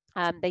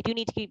 They do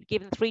need to be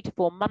given 3 to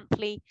 4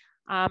 monthly,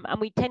 and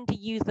we tend to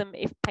use them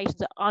if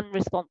patients are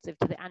unresponsive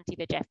to the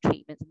anti-VEGF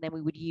treatments, and then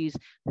we would use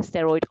the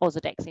steroid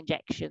Ozurdex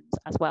injections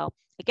as well.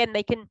 Again,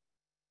 they can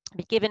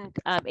be given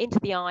into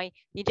the eye.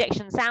 The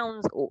injection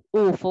sounds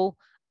awful,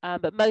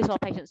 but most of our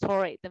patients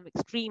tolerate them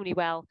extremely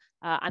well,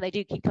 and they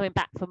do keep coming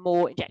back for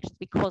more injections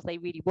because they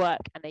really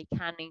work and they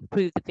can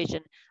improve the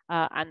vision,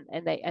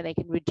 and they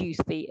can reduce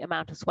the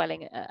amount of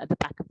swelling at the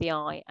back of the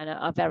eye, and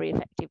are very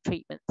effective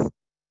treatments.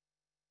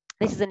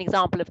 This is an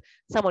example of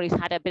someone who's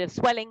had a bit of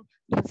swelling.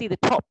 You can see the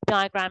top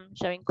diagram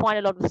showing quite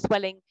a lot of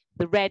swelling,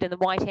 the red and the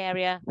white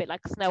area, a bit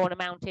like snow on a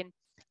mountain.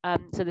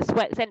 So the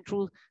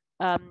central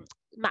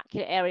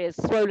macular area is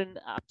swollen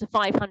up to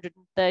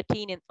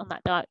 513 on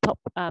that top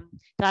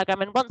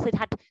diagram. And once they'd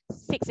had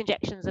 6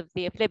 injections of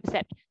the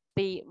aflibercept,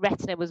 the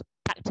retina was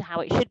back to how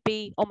it should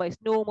be, almost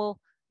normal.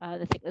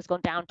 The thickness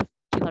gone down to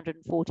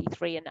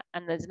 243,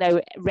 and there's no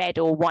red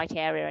or white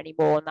area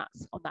anymore, and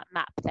that's on that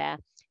map there,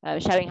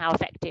 showing how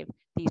effective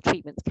these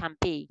treatments can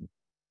be.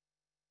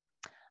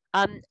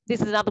 This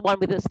is another one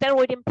with a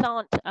steroid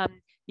implant.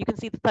 You can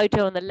see the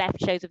photo on the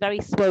left shows a very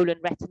swollen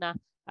retina,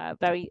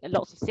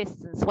 lots of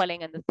cysts and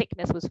swelling, and the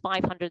thickness was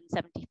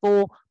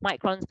 574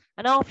 microns.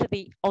 And after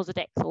the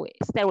Ozurdex or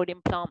steroid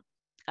implant,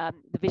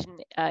 the vision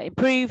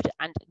improved,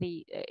 and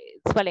the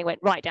swelling went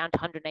right down to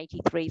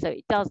 183. So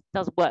it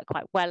does work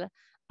quite well.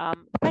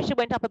 The pressure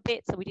went up a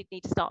bit, so we did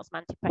need to start some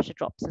anti-pressure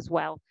drops as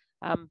well.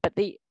 But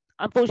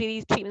unfortunately,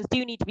 these treatments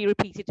do need to be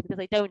repeated because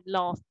they don't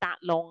last that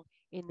long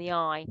in the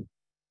eye.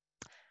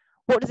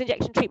 What does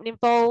injection treatment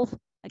involve?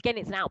 Again,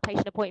 it's an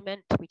outpatient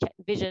appointment. We check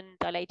the vision,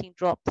 dilating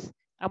drops,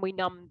 and we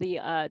numb the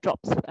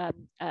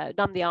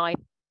numb the eye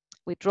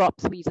with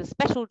drops. We use a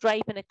special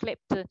drape and a clip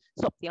to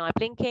stop the eye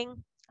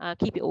blinking,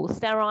 keep it all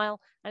sterile.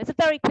 And it's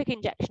a very quick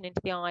injection into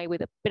the eye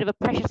with a bit of a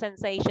pressure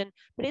sensation,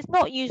 but it's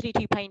not usually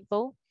too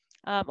painful.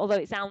 Although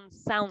it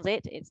sounds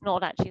it's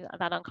not actually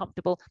that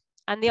uncomfortable.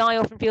 And the eye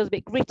often feels a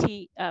bit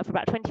gritty for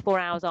about 24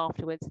 hours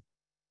afterwards.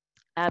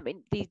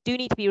 These do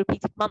need to be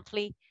repeated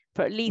monthly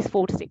for at least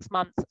 4 to 6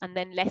 months, and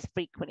then less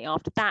frequently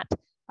after that.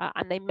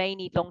 And they may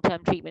need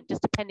long-term treatment,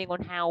 just depending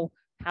on how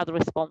the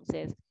response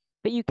is.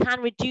 But you can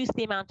reduce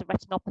the amount of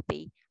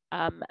retinopathy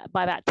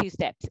by about 2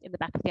 steps in the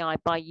back of the eye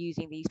by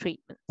using these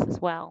treatments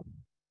as well.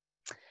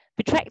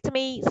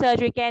 Vitrectomy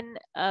surgery, again,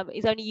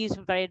 is only used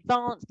for very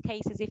advanced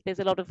cases. If there's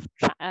a lot of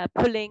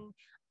pulling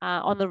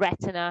on the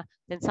retina,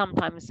 then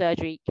sometimes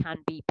surgery can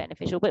be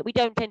beneficial. But we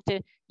don't tend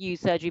to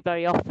use surgery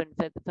very often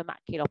for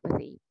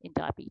maculopathy in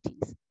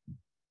diabetes.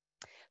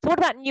 So what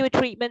about newer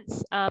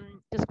treatments?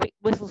 Just a quick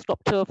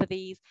whistle-stop tour for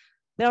these.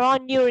 There are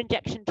newer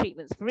injection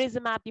treatments.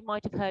 Faricimab, you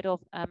might have heard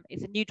of,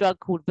 is a new drug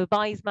called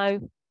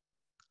Vabysmo.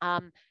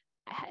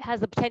 Has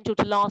the potential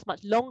to last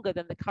much longer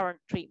than the current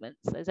treatments.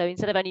 So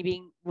instead of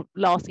only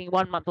lasting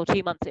 1 month or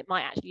 2 months, it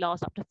might actually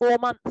last up to 4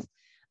 months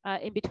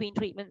in between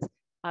treatments.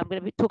 I'm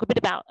going to talk a bit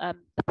about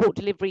the port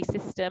delivery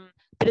system,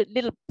 a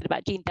little bit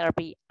about gene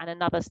therapy, and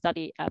another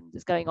study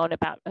that's going on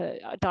about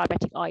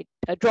diabetic eye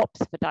drops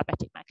for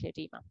diabetic macular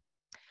edema.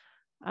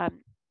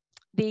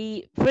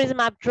 The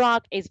faricimab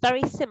drug is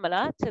very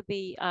similar to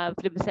the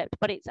aflibercept,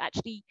 but it's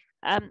actually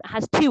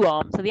has 2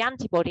 arms. So the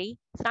antibody,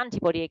 it's an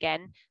antibody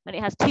again, and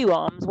it has 2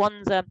 arms.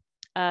 One's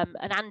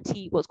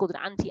what's called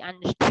an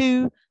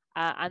anti-Ang2,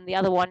 and the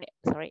other one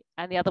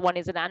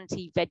is an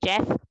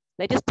anti-VEGF.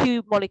 They're just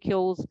 2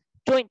 molecules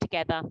joined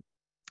together,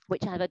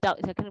 which have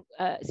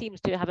seems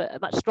to have a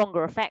much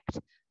stronger effect.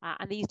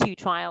 And these 2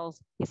 trials,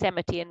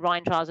 Yosemite and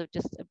Rhine trials, have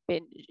just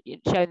been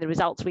shown the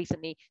results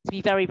recently to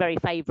be very, very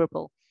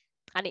favourable.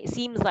 And it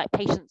seems like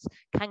patients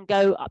can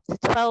go up to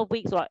 12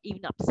 weeks or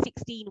even up to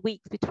 16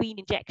 weeks between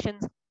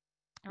injections,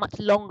 much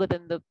longer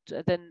than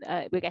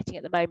we're getting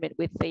at the moment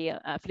with the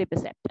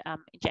aflibercept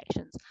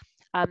injections.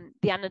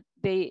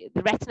 The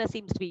retina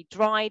seems to be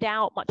dried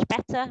out much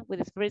better with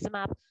this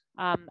faricimab.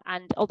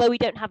 And although we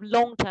don't have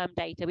long-term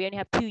data, we only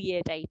have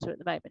 2-year data at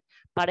the moment,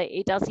 but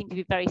it does seem to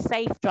be a very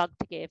safe drug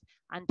to give,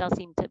 and does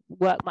seem to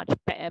work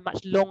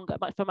much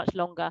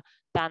longer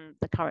than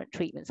the current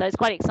treatment. So it's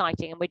quite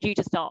exciting, and we're due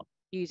to start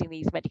using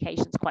these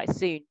medications quite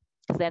soon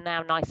because they're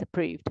now NICE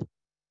approved.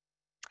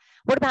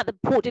 What about the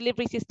port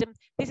delivery system?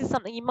 This is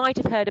something you might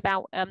have heard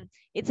about.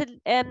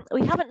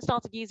 We haven't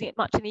started using it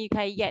much in the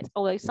UK yet,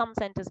 although some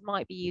centres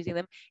might be using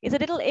them. It's a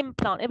little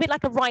implant, a bit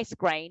like a rice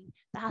grain,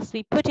 that has to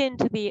be put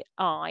into the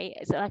eye.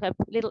 It's like a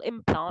little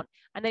implant,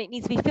 and then it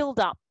needs to be filled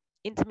up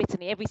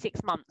intermittently every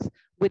 6 months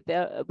with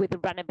the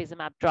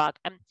ranibizumab drug.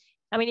 And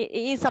I mean, it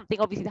is something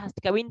obviously that has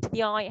to go into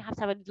the eye. It has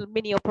to have a little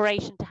mini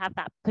operation to have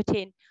that put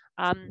in.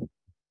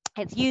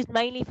 It's used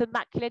mainly for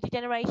macular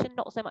degeneration,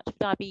 not so much for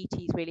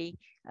diabetes, really.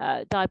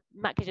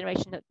 Macular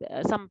degeneration,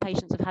 some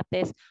patients have had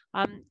this.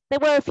 There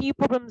were a few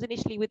problems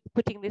initially with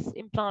putting this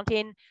implant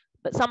in,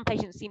 but some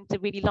patients seem to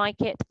really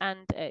like it,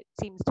 and it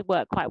seems to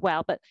work quite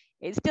well. But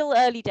it's still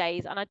early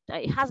days, and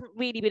it hasn't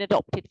really been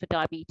adopted for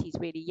diabetes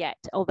really yet,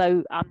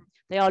 although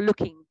they are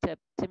looking to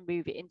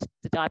move it into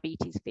the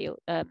diabetes field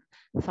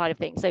side of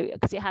things. So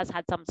because it has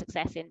had some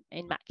success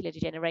in macular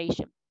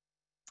degeneration.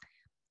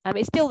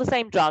 It's still the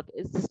same drug.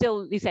 It's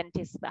still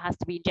Lucentis that has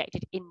to be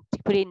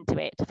put into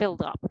it,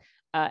 filled up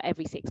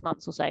every 6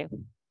 months or so.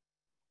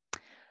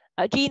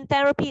 Gene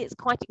therapy is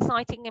quite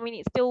exciting. I mean,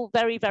 it's still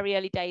very, very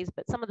early days,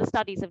 but some of the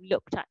studies have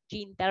looked at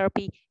gene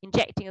therapy,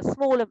 injecting a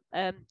small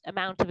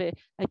amount of a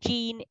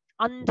gene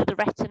under the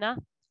retina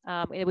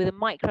with a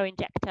micro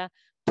injector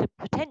to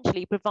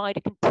potentially provide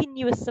a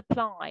continuous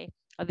supply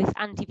of this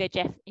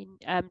anti-VEGF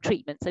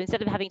treatment. So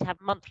instead of having to have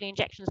monthly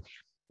injections,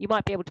 you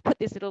might be able to put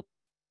this little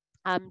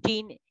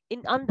gene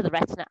in under the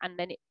retina, and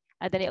then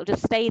it'll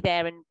just stay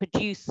there and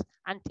produce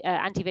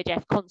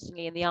anti-VEGF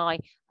constantly in the eye.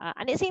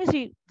 And it seems to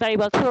be very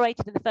well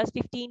tolerated in the first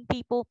 15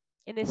 people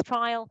in this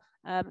trial.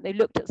 They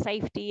looked at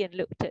safety and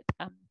looked at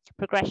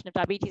progression of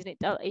diabetes, and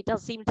it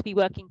does seem to be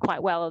working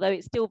quite well, although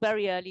it's still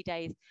very early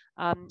days,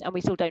 and we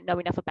still don't know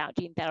enough about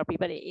gene therapy,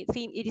 but it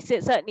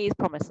certainly is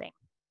promising.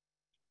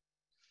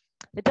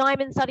 The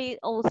Diamond study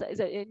also is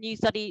a new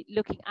study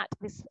looking at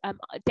this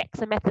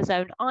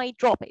dexamethasone eye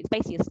drop. It's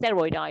basically a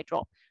steroid eye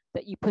drop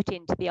that you put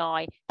into the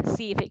eye to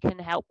see if it can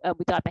help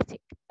with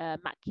diabetic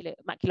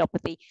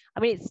maculopathy.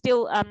 I mean, it's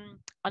still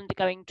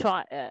undergoing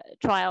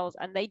trials,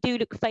 and they do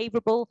look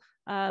favourable,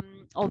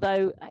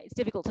 although it's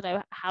difficult to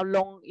know how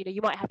long.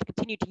 You might have to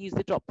continue to use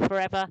the drop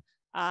forever.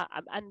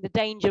 And the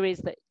danger is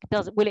that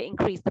will it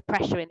increase the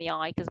pressure in the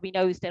eye, because we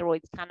know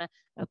steroids can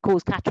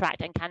cause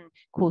cataract and can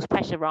cause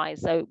pressure rise.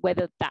 So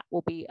whether that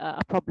will be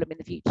a problem in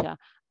the future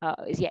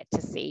is yet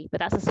to see. But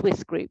that's a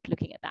Swiss group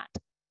looking at that.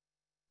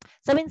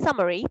 So in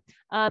summary,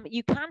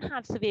 you can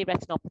have severe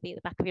retinopathy at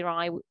the back of your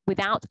eye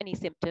without any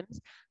symptoms.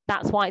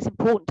 That's why it's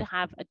important to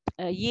have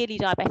a yearly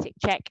diabetic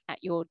check at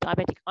your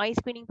diabetic eye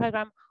screening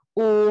program,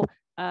 or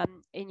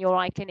in your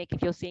eye clinic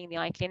if you're seeing the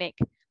eye clinic.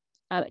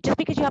 Just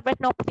because you have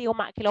retinopathy or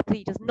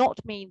maculopathy does not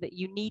mean that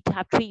you need to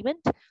have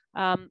treatment.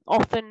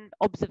 Often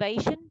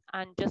observation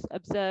and just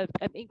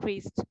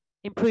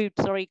improved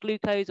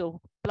glucose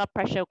or blood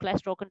pressure or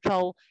cholesterol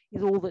control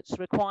is all that's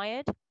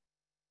required.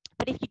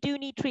 But if you do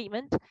need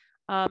treatment,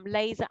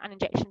 laser and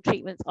injection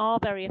treatments are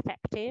very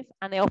effective,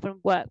 and they often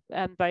work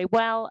very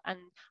well and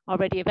are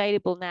already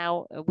available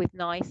now with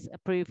NICE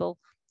approval.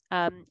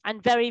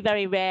 And very,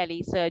 very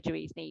rarely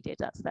surgery is needed.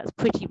 That's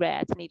pretty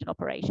rare to need an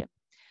operation.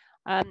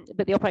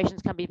 But the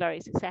operations can be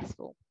very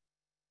successful.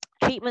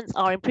 Treatments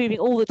are improving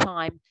all the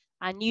time,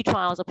 and new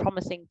trials are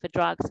promising for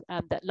drugs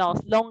that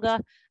last longer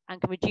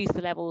and can reduce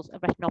the levels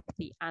of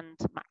retinopathy and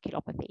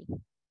maculopathy.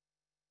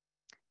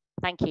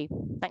 Thank you.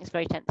 Thanks for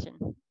your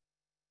attention.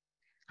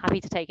 Happy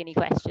to take any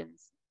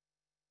questions.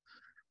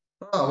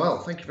 Oh, well,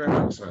 thank you very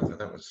much, Samantha.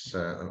 That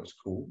was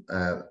cool.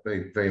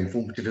 Very, very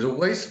informative as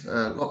always.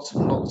 Lots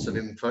and lots of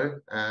info.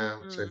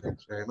 So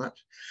thanks very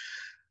much.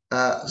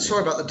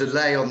 Sorry about the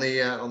delay on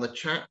the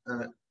chat.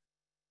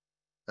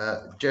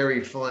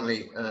 Jerry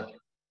finally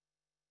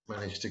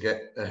managed to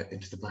get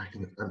into the back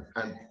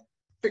and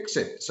fix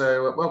it.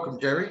 So welcome,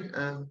 Jerry.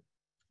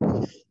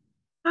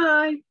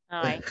 Hi.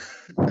 Hi.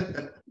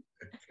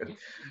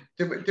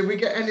 Did we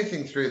get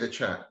anything through the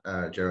chat,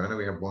 Jerry? I know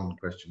we have one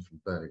question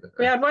from Bernie. But,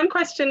 we had one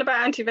question about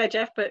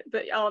anti-VEGF,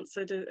 but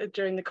answered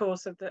during the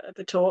course of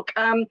the talk.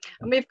 And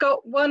we've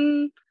got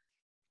one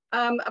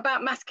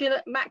about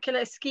macular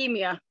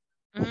ischemia.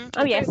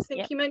 Oh, yes. I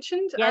think you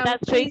mentioned. Yeah,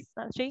 that's true.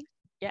 That's true.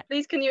 Yeah.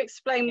 Please, can you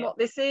explain what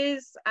this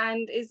is,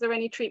 and is there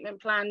any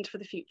treatment planned for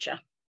the future?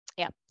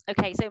 Yeah.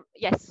 Okay. So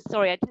yes,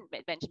 sorry, I didn't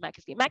mention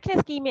macular ischemia.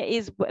 Macular ischemia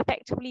is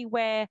effectively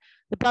where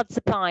the blood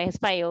supply has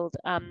failed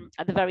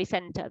at the very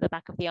centre, at the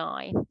back of the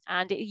eye,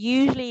 and it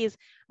usually is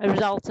a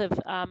result of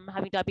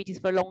having diabetes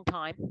for a long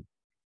time.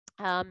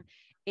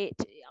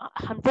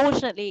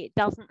 Unfortunately, it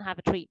doesn't have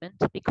a treatment,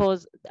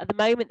 because at the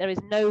moment there is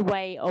no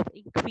way of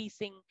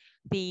increasing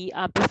the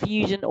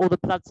perfusion or the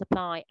blood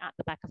supply at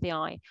the back of the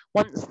eye.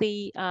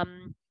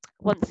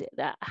 Once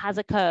that has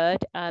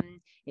occurred,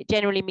 it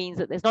generally means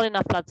that there's not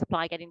enough blood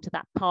supply getting to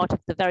that part of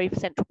the very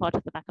central part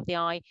of the back of the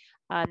eye.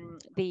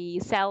 The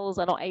cells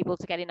are not able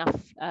to get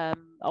enough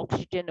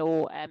oxygen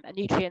or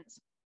nutrients,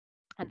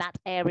 and that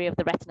area of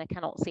the retina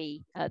cannot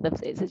see.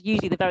 It's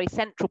usually the very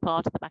central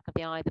part of the back of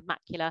the eye, the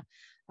macula.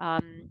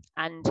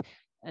 And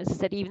as I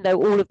said, even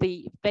though all of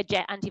the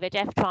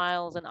anti-VEGF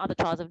trials and other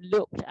trials have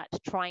looked at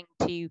trying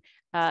to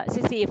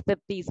see if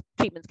these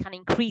treatments can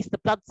increase the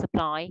blood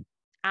supply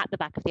at the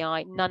back of the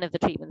eye, none of the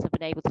treatments have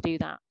been able to do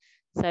that.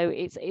 So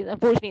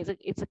unfortunately,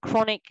 it's a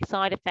chronic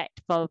side effect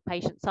for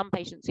patients. Some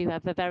patients who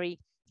have a very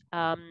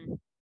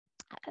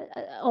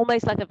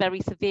almost like a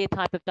very severe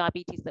type of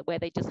diabetes, where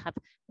they just have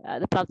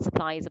the blood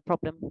supply is a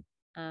problem.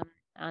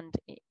 and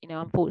you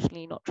know,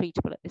 unfortunately not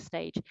treatable at this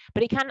stage.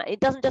 But it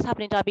doesn't just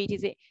happen in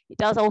diabetes, it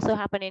does also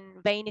happen in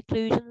vein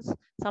occlusions.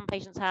 Some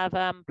patients have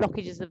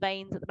blockages of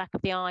veins at the back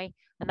of the eye,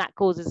 and that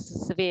causes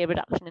a severe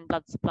reduction in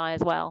blood supply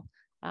as well.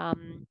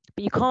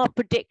 But you can't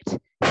predict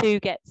who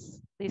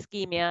gets the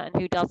ischemia and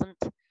who doesn't,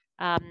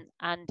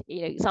 and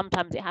you know,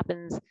 sometimes it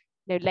happens,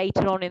 you know,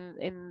 later on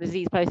in the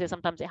disease process,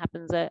 sometimes it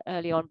happens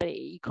early on, but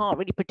you can't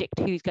really predict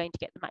who's going to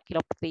get the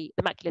maculopathy,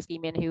 the macular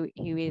ischemia, and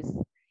who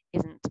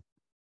isn't.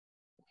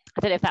 I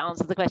don't know if that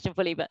answers the question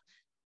fully, but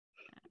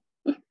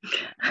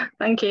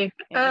thank you.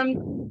 Yeah.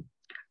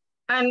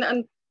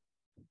 And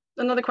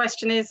another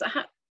question is,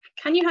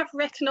 can you have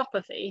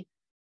retinopathy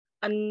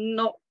and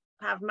not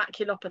have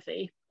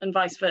maculopathy, and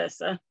vice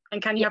versa?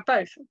 And can you have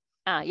both?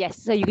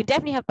 Yes, so you can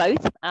definitely have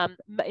both.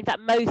 In fact,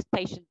 most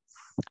patients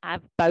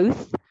have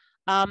both.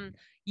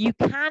 You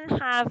can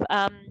have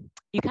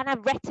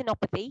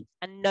retinopathy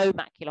and no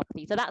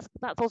maculopathy. So that's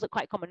also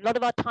quite common. A lot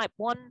of our type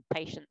 1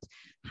 patients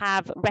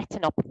have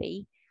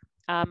retinopathy.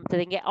 So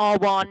they can get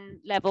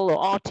R1 level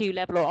or R2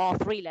 level or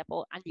R3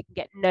 level, and you can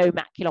get no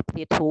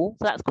maculopathy at all.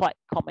 So that's quite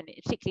common,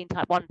 particularly in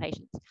type 1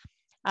 patients.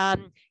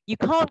 You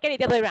can't get it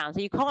the other way around.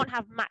 So you can't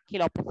have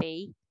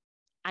maculopathy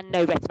and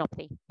no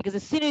retinopathy, because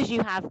as soon as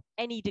you have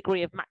any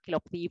degree of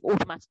maculopathy, you've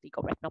automatically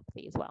got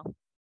retinopathy as well.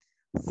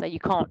 So you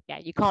can't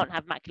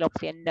have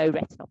maculopathy and no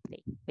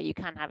retinopathy, but you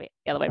can have it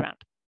the other way around.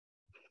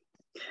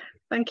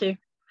 Thank you.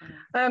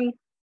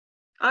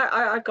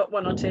 I've got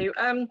one or two.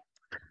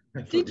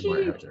 Did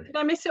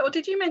I miss it, or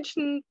did you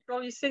mention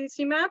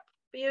brolucizumab,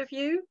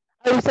 Beovu?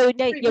 Oh, so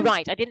no, you're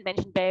right. I didn't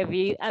mention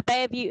Beovu.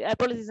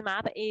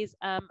 Brolucizumab is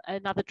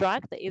another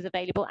drug that is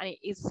available, and it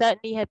is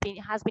certainly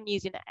has been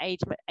used in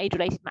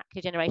age-related macular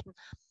degeneration.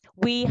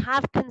 We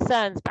have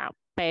concerns about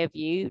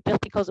Beovu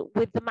just because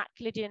with the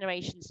macular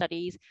degeneration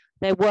studies,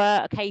 there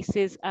were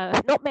cases,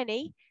 not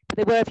many, but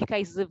there were a few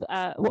cases of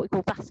what we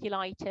call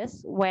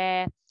vasculitis,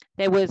 where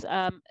there was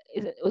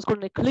it was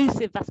called an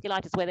occlusive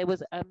vasculitis, where there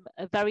was a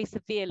very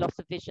severe loss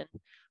of vision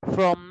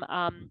from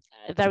a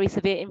very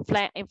severe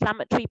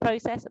inflammatory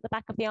process at the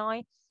back of the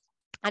eye.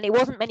 And it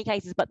wasn't many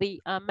cases, but the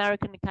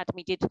American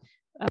Academy did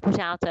put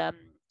out a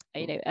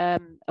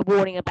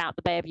warning about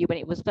the Beovu when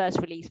it was first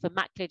released for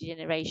macular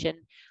degeneration.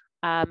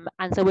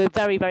 And so we're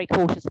very, very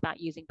cautious about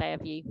using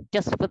Beovu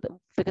just for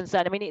the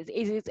concern. I mean,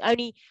 it's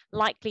only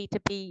likely to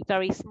be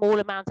very small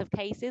amounts of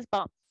cases,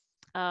 but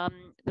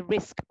the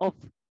risk of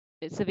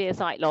severe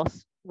sight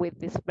loss with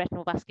this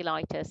retinal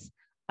vasculitis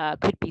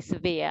could be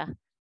severe,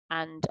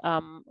 and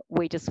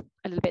we're just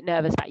a little bit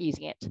nervous about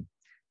using it.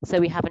 So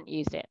we haven't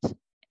used it,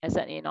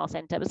 certainly in our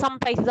centre. But some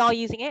places are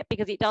using it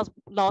because it does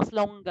last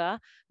longer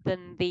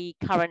than the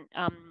current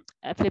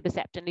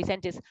aflibercept and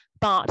Lucentis.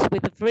 But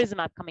with the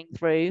faricimab coming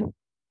through,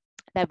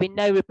 there have been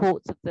no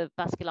reports of the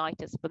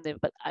vasculitis from the,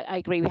 but I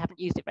agree we haven't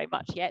used it very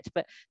much yet,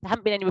 but there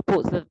haven't been any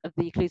reports of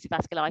the occlusive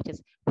vasculitis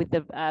with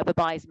the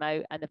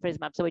Vabysmo and the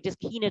faricimab. So we're just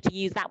keener to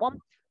use that one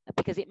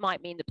because it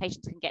might mean the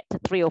patients can get to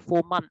 3 or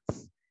 4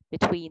 months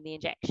between the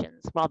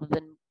injections rather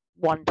than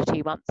 1 to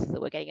 2 months that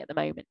we're getting at the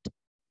moment.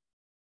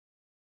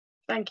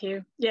 Thank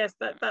you. Yes,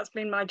 that's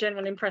been my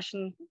general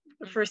impression.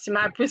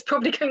 Faricimab was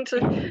probably going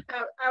to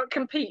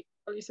outcompete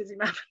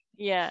brolucizumab.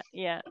 Yeah,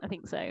 I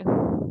think so.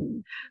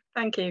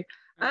 Thank you.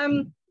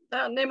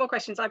 No more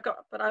questions. I've got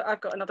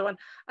another one.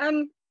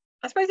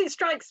 I suppose it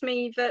strikes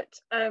me that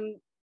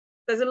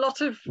there's a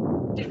lot of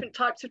different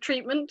types of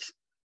treatment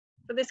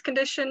for this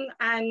condition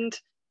and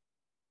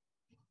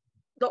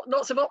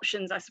lots of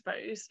options, I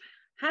suppose.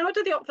 How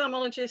do the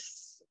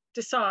ophthalmologists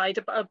decide,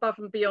 above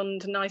and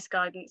beyond NICE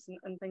guidance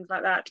and things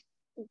like that,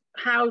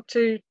 how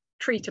to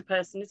treat a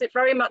person? Is it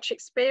very much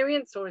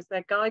experience, or is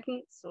there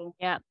guidance? Or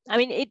yeah, I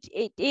mean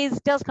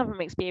it does come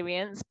from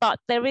experience, but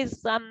there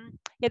is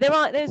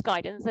there's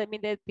guidance. I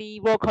mean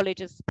the Royal College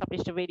has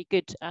published a really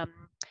good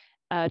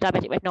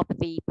diabetic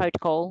retinopathy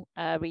protocol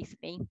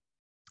recently,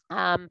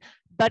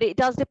 but it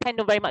does depend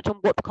very much on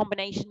what the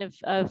combination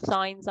of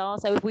signs are.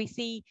 So if we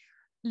see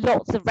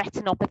lots of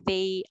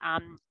retinopathy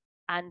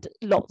and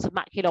lots of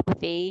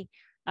maculopathy,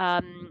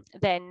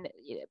 then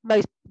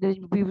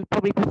we would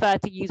probably prefer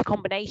to use a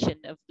combination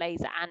of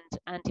laser and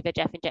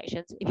anti-VEGF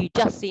injections. If you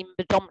just see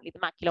predominantly the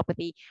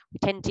maculopathy, we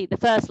tend to, the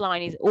first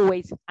line is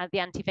always the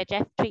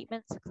anti-VEGF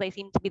treatments because they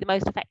seem to be the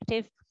most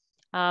effective.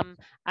 And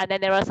then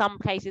there are some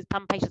patients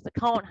that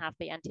can't have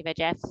the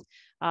anti-VEGFs,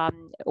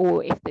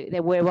 or if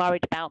we're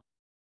worried about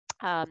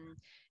them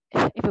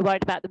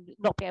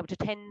not being able to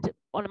attend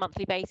on a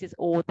monthly basis,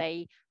 or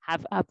they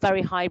have a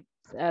very high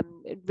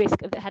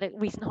risk of had a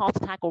recent heart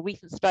attack or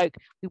recent stroke,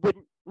 we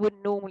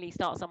wouldn't normally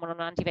start someone on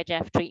an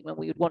anti-VEGF treatment.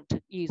 We would want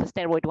to use a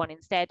steroid one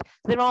instead.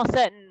 So there are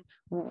certain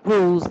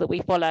rules that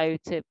we follow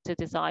to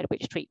decide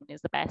which treatment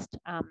is the best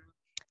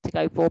to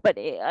go for. But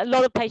a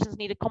lot of patients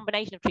need a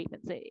combination of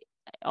treatments.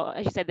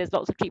 As you said, there's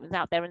lots of treatments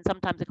out there, and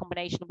sometimes a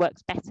combination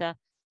works better.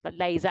 But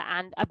laser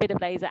and a bit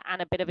of laser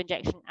and a bit of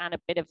injection and a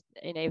bit of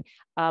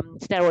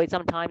steroid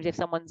sometimes if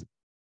someone's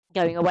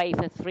going away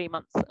for 3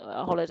 months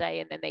holiday,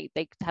 and then they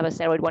have a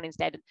steroid one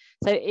instead.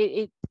 So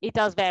it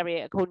does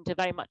vary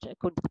very much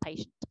according to the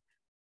patient.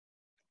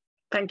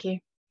 Thank you.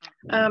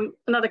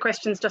 Another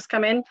question's just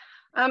come in.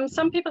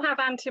 Some people have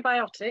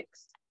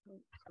antibiotics. Oh,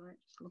 sorry,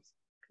 because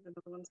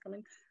another one's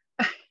coming.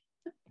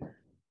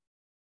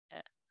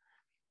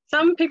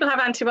 Some people have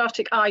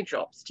antibiotic eye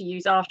drops to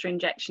use after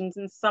injections,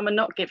 and some are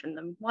not given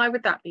them. Why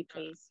would that be,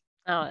 please?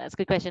 Oh, that's a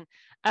good question.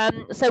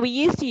 So we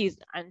used to use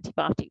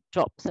antibiotic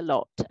drops a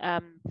lot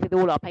with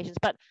all our patients,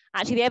 but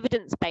actually the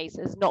evidence base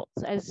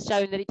has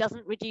shown that it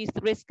doesn't reduce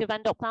the risk of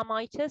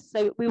endophthalmitis.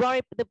 So we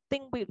worry. The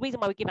reason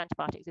why we give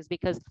antibiotics is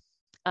because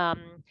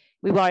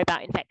we worry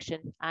about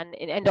infection, and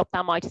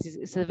endophthalmitis is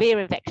a severe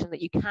infection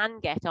that you can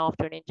get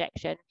after an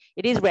injection.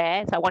 It is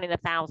rare, so 1 in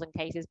 1,000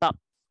 cases, but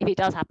if it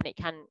does happen, it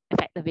can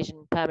affect the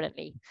vision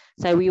permanently.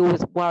 So we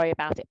always worry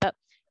about it. But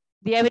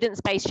the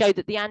evidence base showed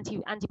that the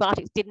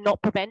antibiotics did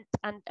not prevent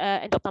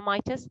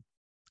endophthalmitis,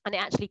 and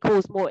it actually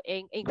caused more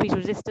increased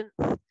resistance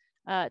to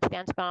the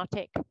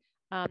antibiotic.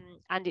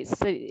 And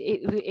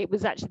it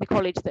was actually the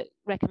college that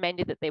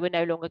recommended that they were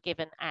no longer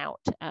given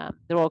out.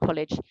 The Royal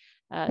College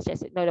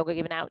suggested no longer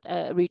given out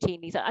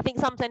routinely. So I think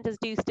some centres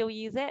do still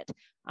use it,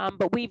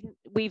 but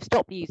we've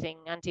stopped using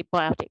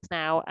antibiotics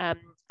now,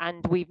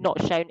 and we've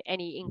not shown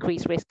any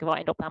increased risk of our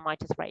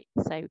endophthalmitis rate.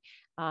 So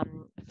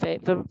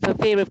for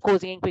fear of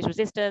causing increased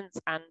resistance,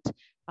 and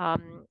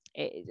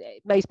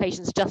most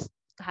patients just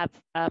have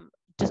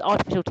just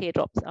artificial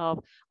teardrops are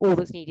all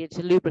that's needed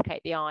to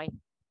lubricate the eye.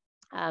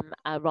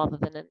 Rather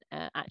than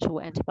an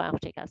actual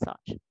antibiotic as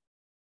such.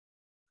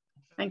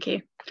 Thank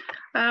you.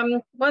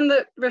 One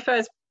that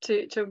refers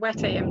to wet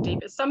AMD,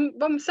 but some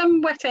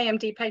wet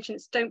AMD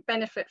patients don't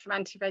benefit from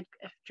anti-VEGF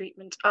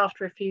treatment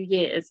after a few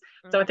years.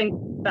 So I think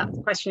that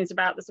question is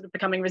about the sort of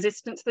becoming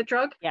resistant to the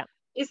drug. Yeah.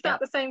 Is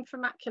that the same for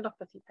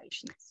maculopathy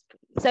patients?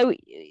 So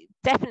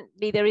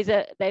definitely there's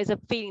a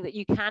feeling that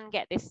you can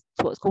get this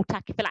what's called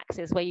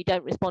tachyphylaxis, where you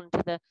don't respond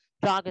to the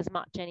drug as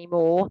much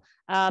anymore.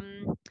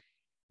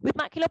 With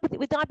maculopathy,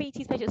 with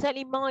diabetes patients,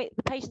 certainly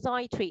the patients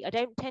I treat, I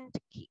don't tend to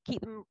keep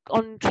them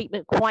on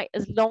treatment quite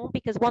as long,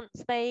 because once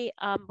the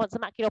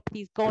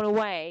maculopathy's gone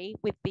away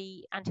with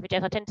the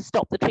anti-VEGF, I tend to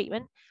stop the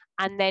treatment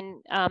and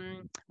then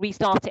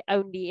restart it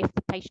only if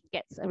the patient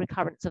gets a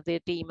recurrence of the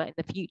edema in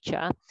the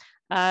future.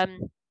 I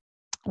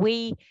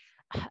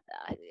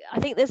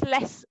think there's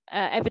less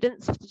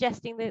evidence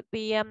suggesting that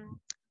the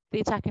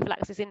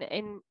tachyphylaxis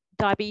in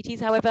diabetes.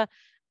 However,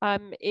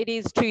 it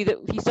is true that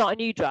if you start a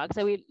new drug,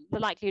 so the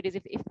likelihood is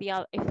if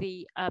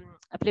the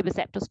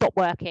aflibercept will stop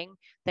working,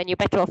 then you're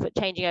better off at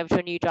changing over to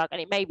a new drug, and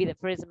it may be that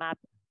faricimab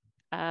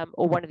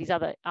or one of these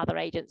other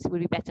agents would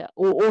be better,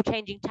 or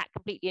changing tack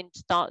completely and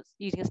start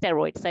using a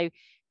steroid. So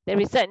there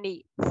is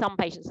certainly some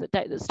patients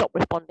that stop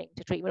responding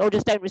to treatment, or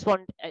just don't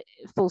respond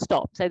full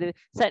stop. So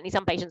certainly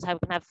some patients can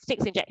have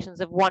 6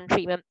 injections of one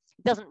treatment.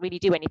 It doesn't really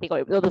do anything,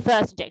 or the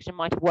first injection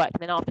might have worked,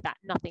 and then after that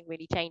nothing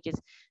really changes.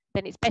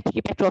 Then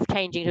you're better off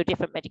changing to a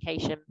different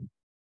medication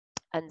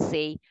and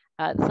see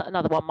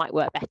another one might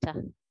work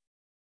better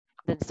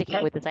than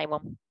sticking with the same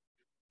one.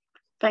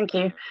 Thank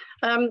you.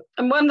 And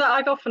one that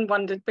I've often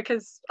wondered,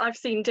 because I've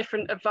seen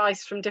different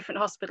advice from different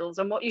hospitals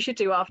on what you should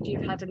do after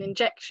you've had an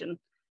injection.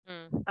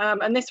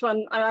 And this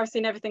one, I've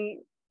seen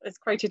everything as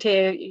quoted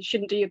here. You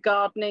shouldn't do your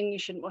gardening, you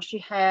shouldn't wash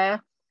your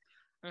hair.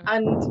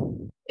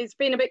 And it's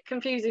been a bit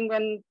confusing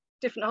when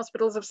different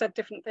hospitals have said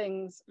different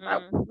things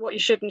about what you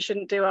should and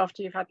shouldn't do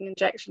after you've had an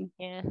injection.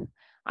 Yeah,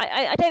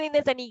 I don't think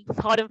there's any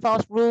hard and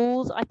fast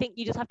rules. I think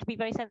you just have to be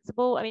very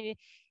sensible. I mean,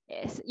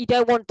 you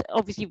don't want to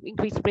obviously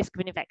increase the risk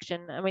of an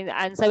infection. I mean,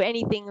 and so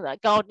anything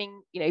like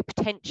gardening,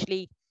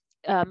 potentially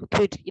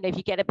could, if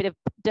you get a bit of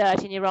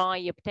dirt in your eye,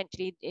 you're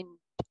potentially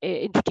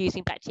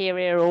introducing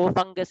bacteria or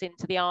fungus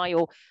into the eye,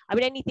 or I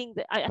mean anything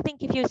that I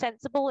think if you're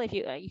sensible, if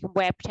you can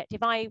wear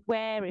protective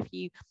eyewear, if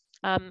you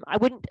I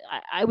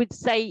would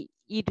say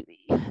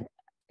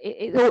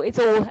it's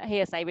all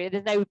hearsay really.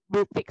 There's no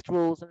fixed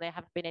rules, and there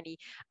haven't been any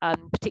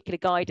particular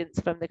guidance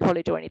from the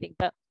college or anything,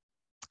 but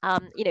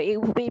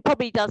it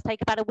probably does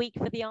take about a week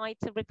for the eye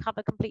to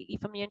recover completely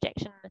from your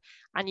injection,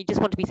 and you just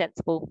want to be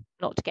sensible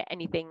not to get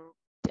anything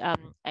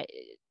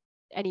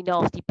any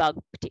nasty bug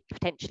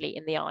potentially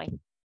in the eye.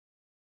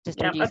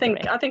 I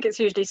think it's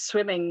usually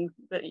swimming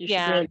that you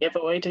should really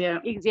avoid.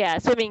 Yeah,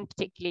 swimming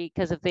particularly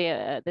because of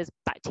there's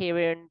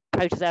bacteria and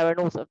protozoa and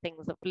all sorts of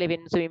things that live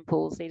in swimming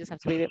pools, so you just have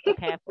to be a bit more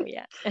careful.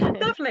 Yeah.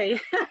 Lovely.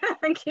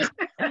 Thank you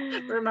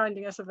for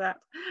reminding us of that.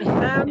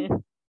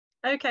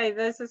 Okay,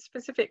 there's a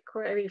specific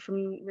query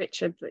from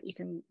Richard that you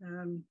can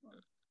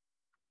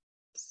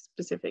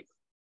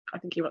I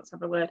think he wants to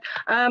have a word.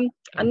 And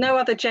no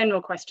other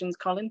general questions,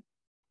 Colin.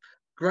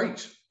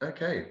 Great.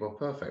 Okay. Well,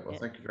 perfect. Well,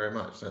 thank you very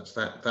much. That's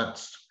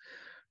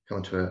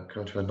come to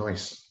a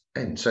nice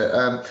end.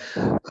 So,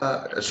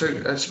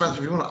 Samantha,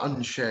 if you want to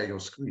unshare your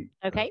screen.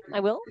 Okay,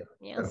 I will.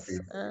 Yeah, Yes.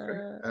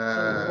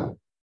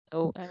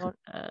 Oh, hang on.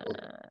 Stop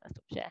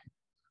share.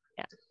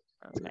 Yeah.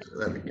 That's great.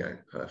 There we go.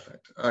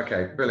 Perfect.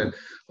 Okay. Brilliant.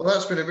 Well,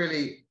 that's been a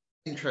really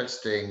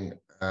interesting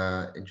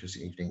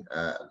evening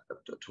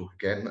talk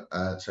again.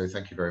 So,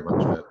 thank you very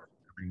much for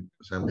coming,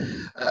 Sam.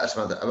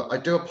 Samantha, I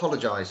do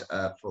apologise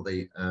for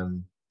the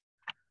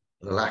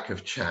the lack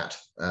of chat.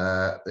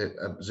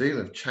 Zoom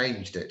have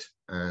changed it,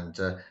 and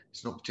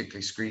it's not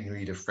particularly screen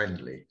reader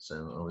friendly.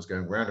 So I was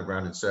going round and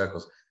round in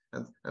circles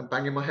and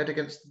banging my head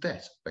against the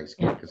desk,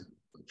 basically.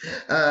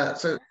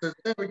 So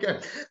there we go.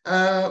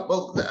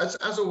 Well,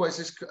 as always,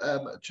 this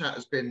chat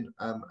has been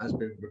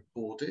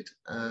recorded.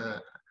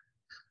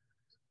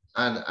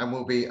 And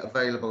will be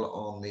available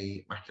on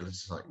the Macular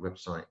Society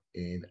website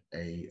in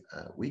a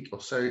week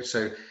or so.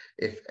 So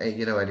if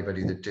you know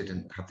anybody that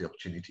didn't have the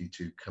opportunity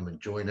to come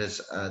and join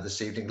us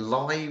this evening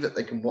live,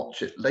 they can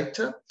watch it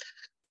later.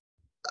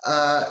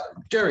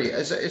 Jerry,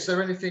 is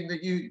there anything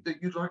that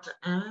you'd like to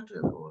add?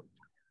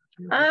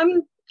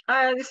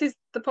 This is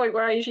the point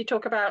where I usually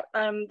talk about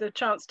the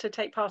chance to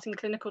take part in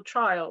clinical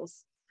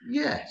trials.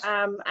 Yes.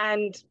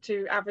 And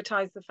to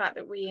advertise the fact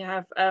that we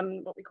have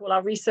what we call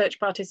our research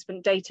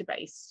participant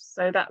database.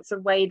 So that's a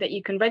way that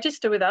you can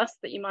register with us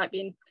that you might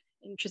be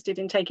interested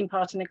in taking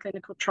part in a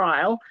clinical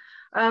trial,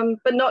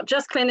 but not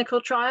just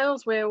clinical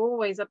trials. We're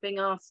always being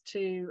asked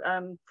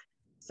to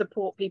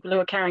support people who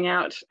are carrying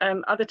out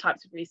other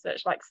types of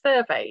research like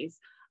surveys.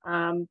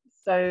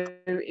 So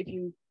if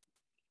you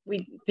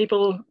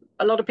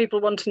a lot of people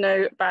want to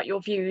know about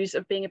your views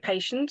of being a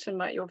patient and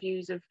about your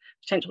views of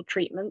potential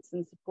treatments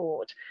and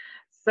support.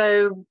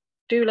 So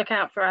do look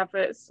out for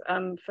adverts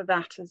for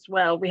that as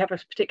well. We have a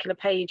particular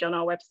page on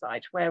our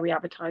website where we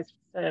advertise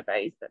for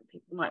surveys that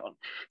people might want.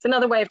 It's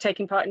another way of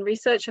taking part in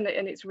research, and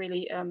it's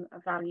really a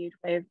valued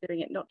way of doing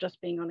it, not just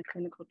being on a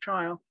clinical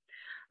trial.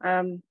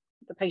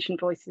 The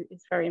patient voice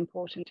is very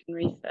important in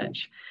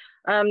research.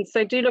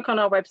 So do look on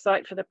our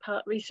website for the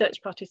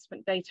research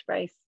participant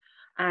database.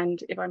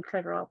 And if I'm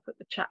clever, I'll put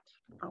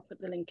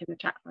the link in the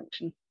chat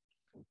function.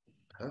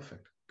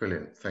 Perfect.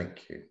 Brilliant.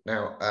 Thank you.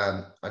 Now,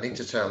 I need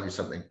to tell you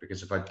something,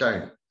 because if I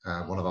don't,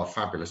 one of our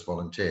fabulous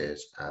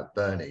volunteers,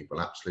 Bernie,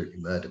 will absolutely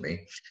murder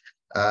me.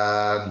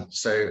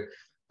 So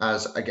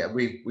as again,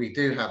 we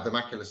do have the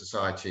Macular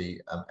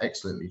Society,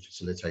 excellently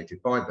facilitated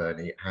by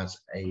Bernie, has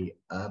a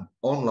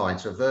online,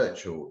 so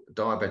virtual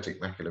diabetic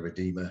macular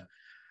edema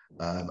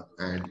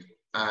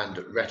and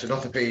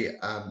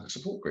retinopathy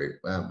support group,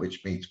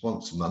 which meets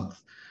once a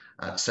month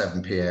at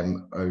 7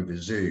 p.m. over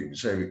Zoom.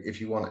 So if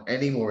you want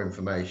any more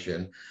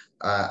information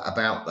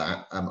about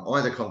that,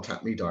 either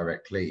contact me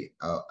directly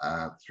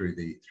through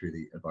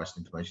the Advice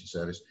and Information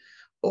Service,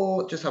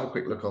 or just have a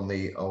quick look on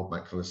the Old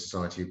Macular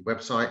Society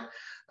website,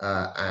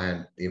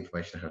 and the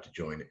information on how to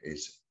join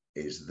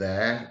is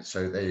there.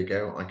 So there you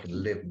go. I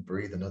can live and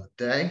breathe another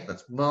day.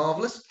 That's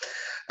marvelous.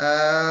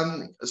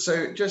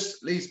 So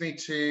just leads me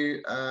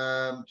to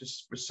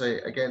just say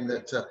again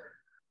that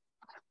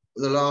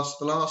the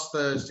last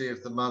Thursday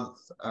of the month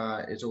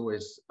is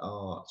always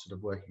our sort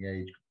of working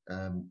age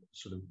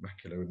sort of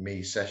Macular and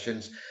Me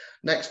sessions.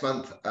 Next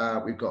month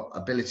we've got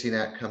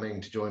AbilityNet coming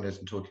to join us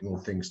and talking all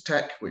things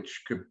tech,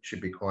 which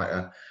should be quite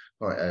a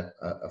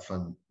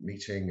fun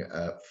meeting,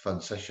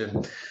 fun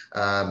session.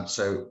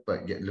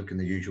 But yeah, look in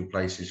the usual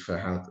places for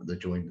how they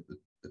join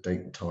the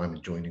date and time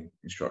and joining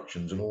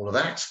instructions and all of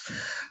that.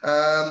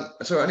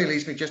 So it only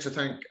leaves me just to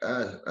thank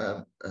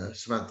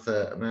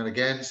Samantha Mann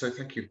again. So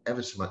thank you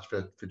ever so much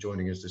for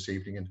joining us this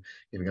evening and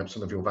giving up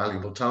some of your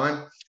valuable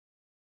time.